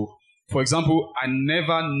priorities. So, for example, I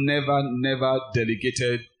never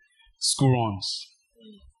delegated school runs.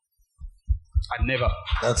 I never.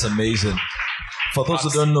 That's amazing. For those who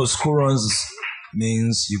don't know, school runs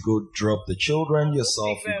means you go drop the children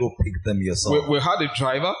yourself, you go pick them yourself. We had a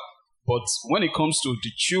driver, but when it comes to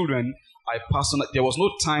the children, there was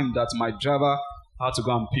no time that my driver had to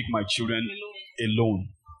go and pick my children alone.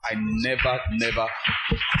 I never,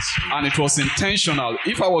 and it was intentional.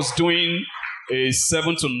 If I was doing a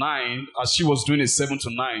 7 to 9, as she was doing a 7 to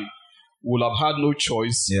 9, would have had no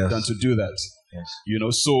choice than to do that. Yes.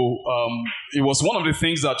 So it was one of the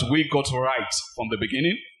things that we got right from the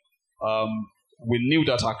beginning. We knew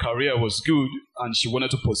that her career was good and she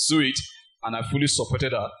wanted to pursue it, and I fully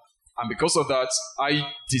supported her. And because of that, I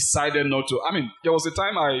decided not to. I mean, there was a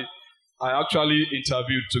time I actually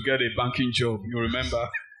interviewed to get a banking job, you remember?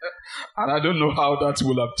 And I don't know how that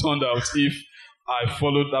would have turned out if I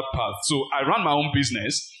followed that path. So I ran my own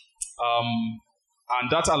business, and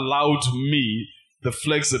that allowed me the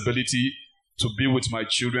flexibility to be with my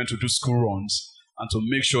children, to do school runs, and to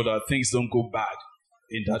make sure that things don't go bad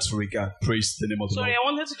in that regard. Praise the name of the Lord. Sorry, I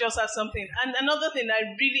wanted to just add something. And another thing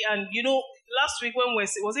last week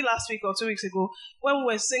was it last week or 2 weeks ago, when we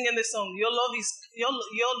were singing the song, your love is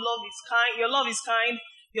kind, your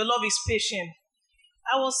love is patient.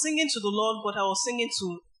 I was singing to the Lord, but I was singing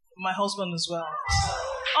to my husband as well.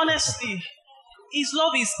 Honestly, His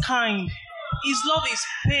love is kind. His love is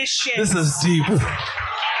patient. This is deep.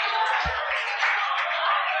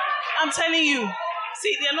 I'm telling you.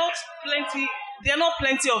 See, they're not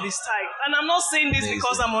plenty of his type. And I'm not saying this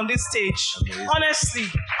because I'm on this stage. Honestly.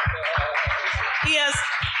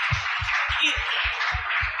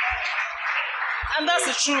 And that's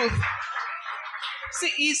the truth.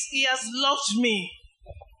 See, he has loved me.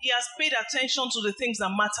 He has paid attention to the things that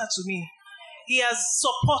matter to me. He has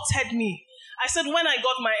supported me. I said when I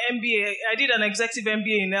got my MBA, I did an executive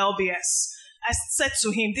MBA in LBS. I said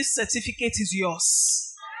to him, this certificate is yours.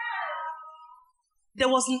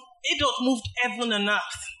 Edot moved heaven and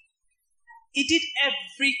earth. He did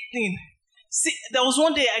everything. See, there was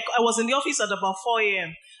one day I was in the office at about 4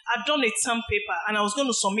 a.m. I'd done a term paper and I was going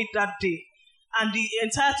to submit that day. And the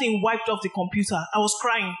entire thing wiped off the computer. I was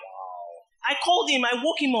crying. I called him. I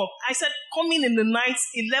woke him up. I said, come in the night,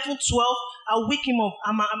 11, 12. I'll wake him up.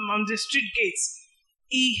 I'm on the street gates.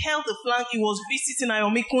 He held the flag. He was visiting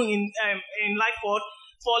Ayomiko in Lyford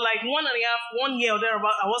for like 1 year or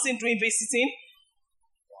thereabout. I wasn't doing visiting.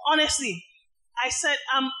 Honestly, I said,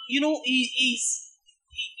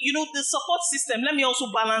 the support system, let me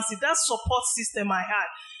also balance it. That support system I had,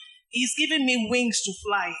 he's given me wings to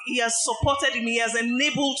fly. He has supported me. He has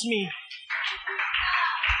enabled me.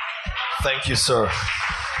 Thank you, sir.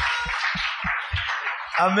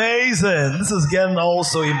 Amazing. This is getting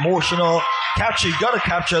also emotional. Capture, you gotta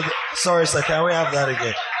capture. Sorry, sir, can we have that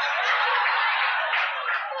again?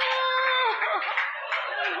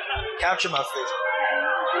 Capture my face.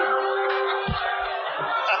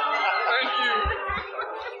 Thank you.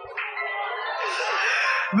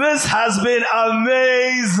 This has been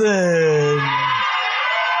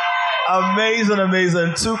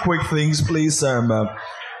amazing. Two quick things, please.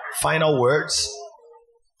 Final words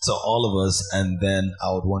to all of us, and then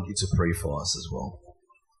I would want you to pray for us as well.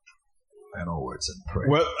 Final words and pray.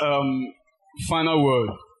 Well, final word.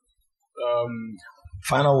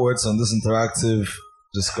 Final words on this interactive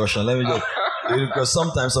discussion. Let me just, because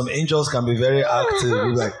sometimes some angels can be very active.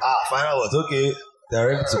 You're like, final words. Okay, they're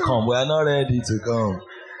ready to come. We are not ready to come.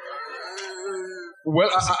 Well,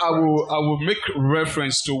 I will make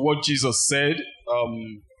reference to what Jesus said.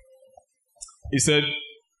 He said,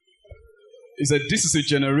 this is a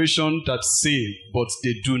generation that say, but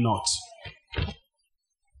they do not.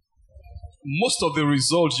 Most of the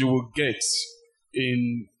results you will get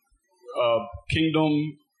in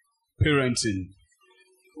kingdom parenting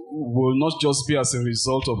will not just be as a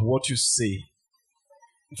result of what you say.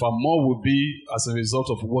 In fact, more will be as a result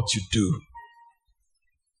of what you do.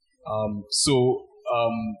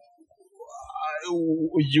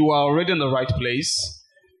 You are already in the right place.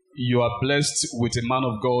 You are blessed with a man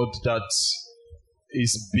of God that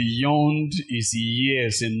is beyond his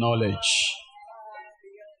years in knowledge.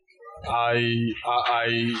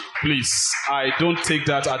 Please, I don't take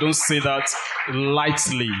that, I don't say that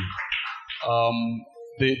lightly.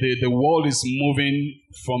 The world is moving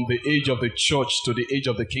from the age of the church to the age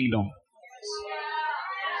of the kingdom.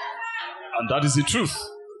 And that is the truth.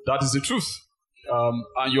 That is the truth.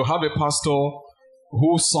 And you have a pastor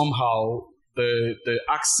who somehow the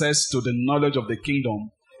access to the knowledge of the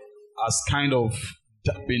kingdom has kind of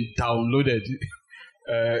been downloaded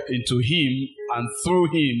into him and through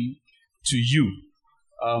him to you.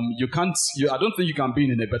 I don't think you can be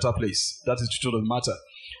in a better place. That is the truth of the matter.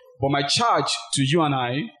 But my charge to you and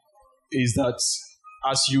I is that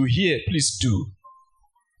as you hear, please do.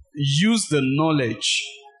 Use the knowledge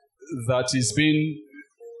that is being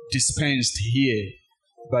dispensed here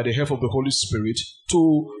by the help of the Holy Spirit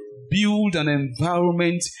to build an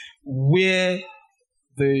environment where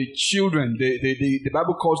the children, the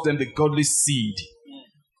Bible calls them the godly seed,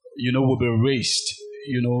 will be raised,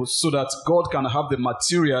 so that God can have the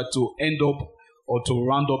material to end up or to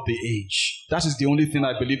round up the age. That is the only thing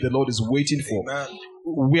I believe the Lord is waiting for. Amen.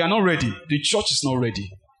 We are not ready. The church is not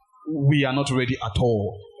ready. We are not ready at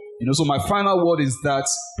all. So my final word is that,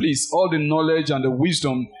 please, all the knowledge and the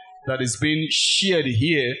wisdom that is being shared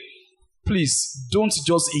here, please don't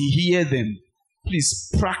just hear them.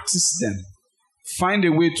 Please practice them. Find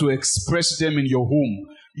a way to express them in your home.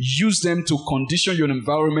 Use them to condition your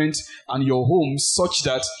environment and your home such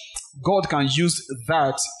that God can use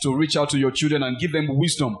that to reach out to your children and give them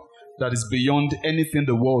wisdom that is beyond anything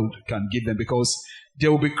the world can give them, because there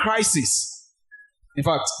will be crisis. In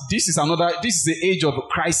fact, this is the age of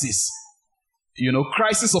crisis.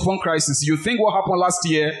 Crisis upon crisis. You think what happened last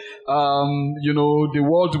year, the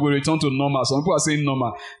world will return to normal. Some people are saying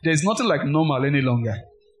normal. There's nothing like normal any longer.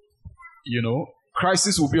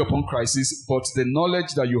 Crisis will be upon crisis, but the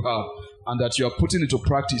knowledge that you have and that you are putting into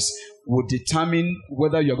practice will determine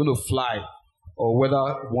whether you're going to fly or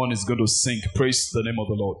whether one is going to sink. Praise the name of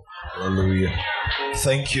the Lord. Hallelujah.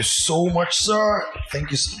 Thank you so much, sir. Thank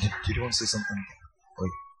you. Did you want to say something?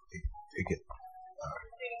 Okay.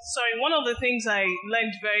 Sorry, one of the things I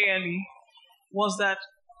learned very early was that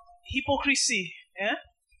hypocrisy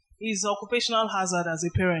is occupational hazard as a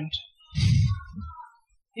parent.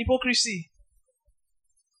 Hypocrisy.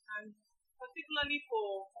 And particularly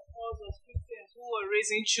for us as Christians who are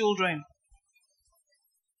raising children.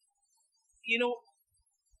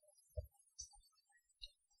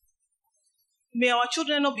 May our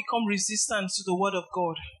children not become resistant to the word of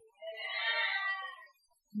God.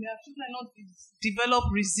 May our children not develop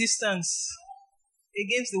resistance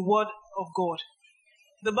against the word of God.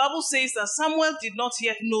 The Bible says that Samuel did not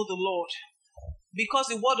yet know the Lord because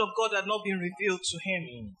the word of God had not been revealed to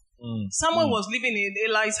him. Samuel was living in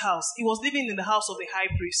Eli's house. He was living in the house of the high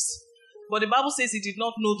priest. But the Bible says he did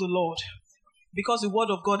not know the Lord because the word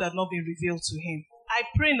of God had not been revealed to him. I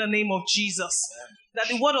pray in the name of Jesus that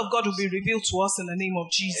the word of God will be revealed to us in the name of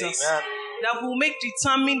Jesus. Amen. That we will make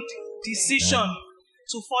determined decision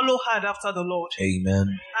to follow hard after the Lord.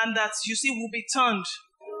 Amen. And that, we'll be turned.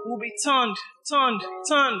 We'll be turned. Amen.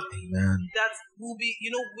 That will be,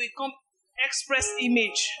 we come express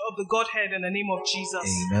image of the Godhead in the name of Jesus.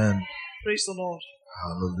 Amen. Praise the Lord.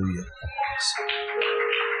 Hallelujah.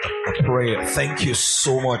 A prayer. Thank you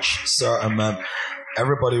so much, sir and ma'am.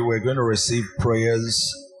 Everybody, we're going to receive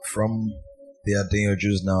prayers from the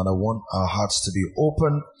Adeojus now, and I want our hearts to be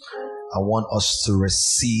open. I want us to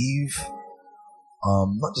receive.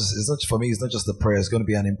 It's not just the prayer. It's going to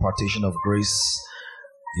be an impartation of grace.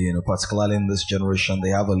 Particularly in this generation,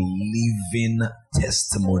 they have a living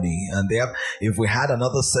testimony, and they have. If we had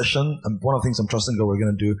another session, and one of the things I'm trusting God we're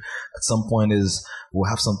going to do at some point is we'll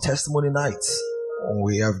have some testimony nights.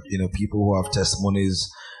 We have people who have testimonies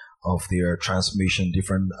of their transformation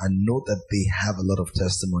different. I know that they have a lot of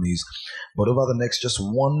testimonies, but over the next just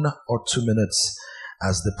 1 or 2 minutes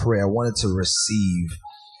as the prayer, I wanted to receive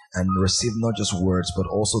not just words, but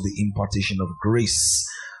also the impartation of grace,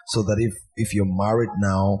 so that if you're married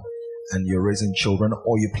now and you're raising children,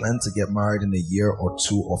 or you plan to get married in a year or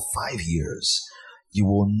 2 or 5 years, you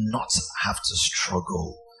will not have to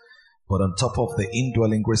struggle. But on top of the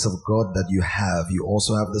indwelling grace of God that you have, you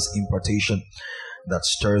also have this impartation that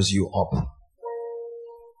stirs you up.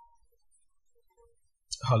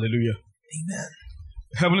 Hallelujah. Amen.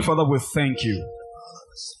 Heavenly Father, we thank you.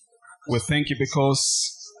 We thank you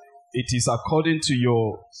because it is according to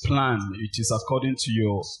your plan. It is according to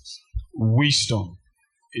your wisdom.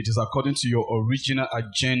 It is according to your original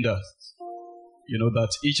agenda.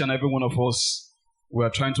 That each and every one of us, we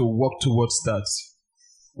are trying to work towards that.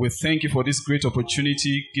 We thank you for this great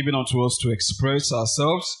opportunity given unto us to express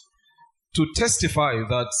ourselves, to testify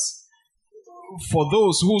that for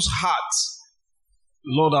those whose hearts,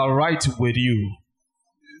 Lord, are right with you,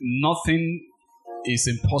 nothing is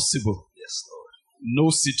impossible. Yes, Lord.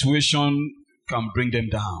 No situation can bring them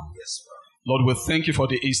down. Yes, Lord, we thank you for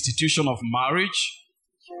the institution of marriage.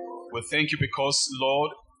 We thank you because,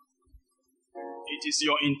 Lord, it is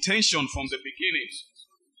your intention from the beginning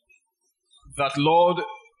that, Lord,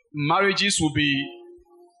 marriages will be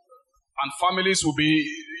and families will be,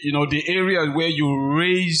 the area where you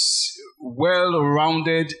raise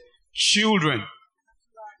well-rounded children.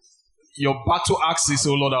 Your battle axes,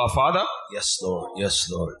 O Lord our Father. Yes, Lord. Yes,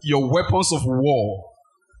 Lord. Your weapons of war.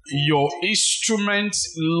 Your instrument,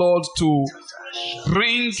 Lord, to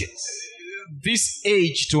bring this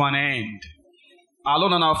age to an end. Our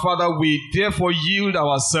Lord and our Father, we therefore yield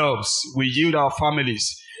ourselves. We yield our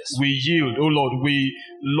families. We yield, oh Lord,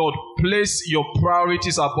 Lord, place your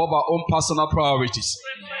priorities above our own personal priorities.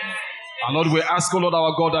 And Lord, we ask, oh Lord,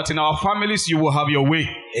 our God, that in our families you will have your way.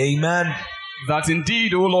 Amen. That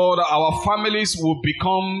indeed, oh Lord, our families will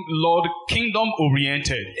become, Lord,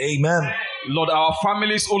 kingdom-oriented. Amen. Lord, our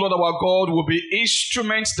families, oh Lord, our God, will be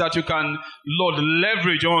instruments that you can, Lord,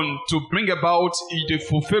 leverage on to bring about the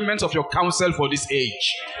fulfillment of your counsel for this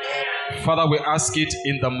age. Father, we ask it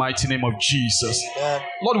in the mighty name of Jesus. Amen.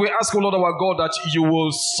 Lord, we ask, oh Lord, our God, that you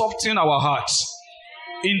will soften our hearts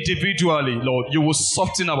individually, Lord. You will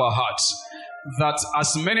soften our hearts. That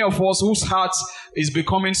as many of us whose hearts is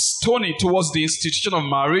becoming stony towards the institution of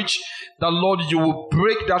marriage, that Lord, you will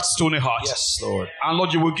break that stony heart. Yes, Lord. And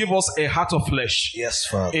Lord, you will give us a heart of flesh. Yes,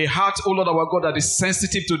 Father. A heart, oh Lord, our God, that is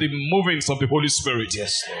sensitive to the movings of the Holy Spirit.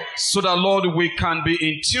 Yes, Lord. So that, Lord, we can be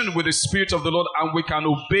in tune with the Spirit of the Lord and we can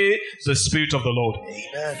obey the Spirit of the Lord.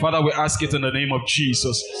 Amen. Father, we ask it in the name of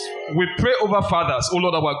Jesus. We pray over fathers, oh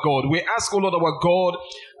Lord, our God. We ask, oh Lord, our God,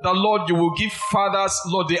 that, Lord, you will give fathers,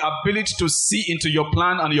 Lord, the ability to see into your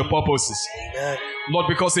plan and your purposes. Amen. Lord,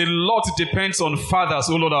 because a lot depends on fathers,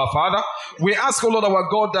 oh Lord, our Father. We ask, oh Lord, our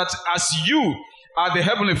God, that as you are the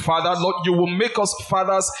Heavenly Father, Lord, you will make us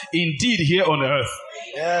fathers indeed here on earth.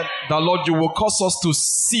 Amen. That, Lord, you will cause us to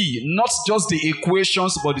see not just the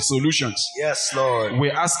equations, but the solutions. Yes, Lord.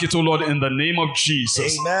 We ask it, oh Lord, in the name of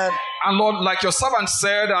Jesus. Amen. And Lord, like your servant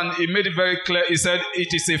said, and he made it very clear, he said,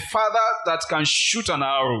 it is a father that can shoot an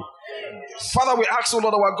arrow. Father, we ask, oh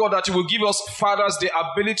Lord, our God, that you will give us, fathers, the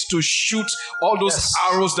ability to shoot all those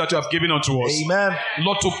arrows that you have given unto us. Amen.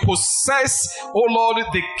 Lord, to possess, oh Lord,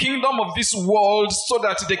 the kingdom of this world so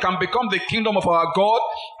that they can become the kingdom of our God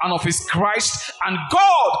and of his Christ, and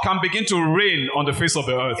God can begin to reign on the face of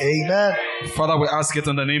the earth. Amen. Father, we ask it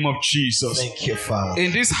in the name of Jesus. Thank you, Father.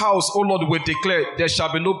 In this house, oh Lord, we declare there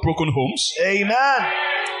shall be no broken homes. Amen.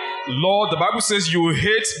 Lord, the Bible says you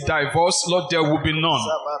hate divorce. Lord, there will be none.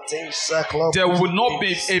 There will not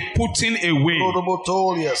be a putting away.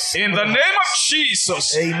 In the name of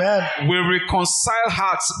Jesus, Amen. We reconcile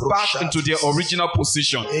hearts back into their original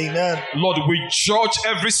position. Amen. Lord, we judge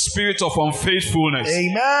every spirit of unfaithfulness.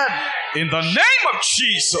 Amen. In the name of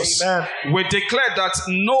Jesus, Amen. We declare that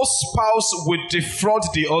no spouse will defraud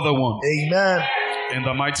the other one. Amen. In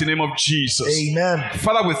the mighty name of Jesus. Amen.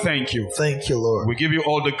 Father, we thank you. Thank you, Lord. We give you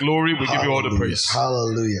all the glory. We give you all the praise.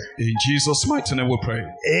 Hallelujah. In Jesus' mighty name we pray.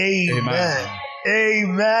 Amen.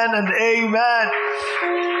 Amen and amen.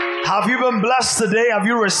 Have you been blessed today? Have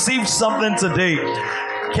you received something today?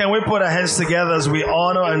 Can we put our hands together as we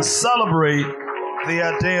honor and celebrate the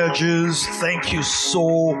Adeo Jews? Thank you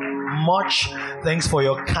so much. Thanks for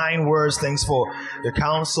your kind words. Thanks for your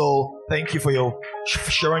counsel. Thank you for your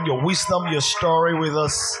sharing your wisdom, your story with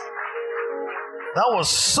us. That was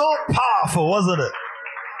so powerful, wasn't it?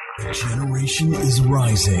 A generation is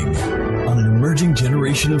rising on an emerging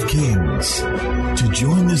generation of kings. To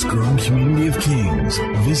join this growing community of kings,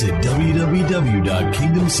 visit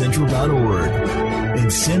www.kingdomcentral.org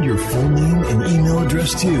and send your full name and email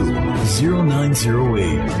address to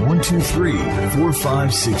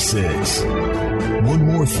 0908-123-4566. One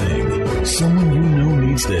more thing, someone you know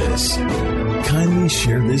needs this. Kindly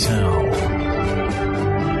share this now.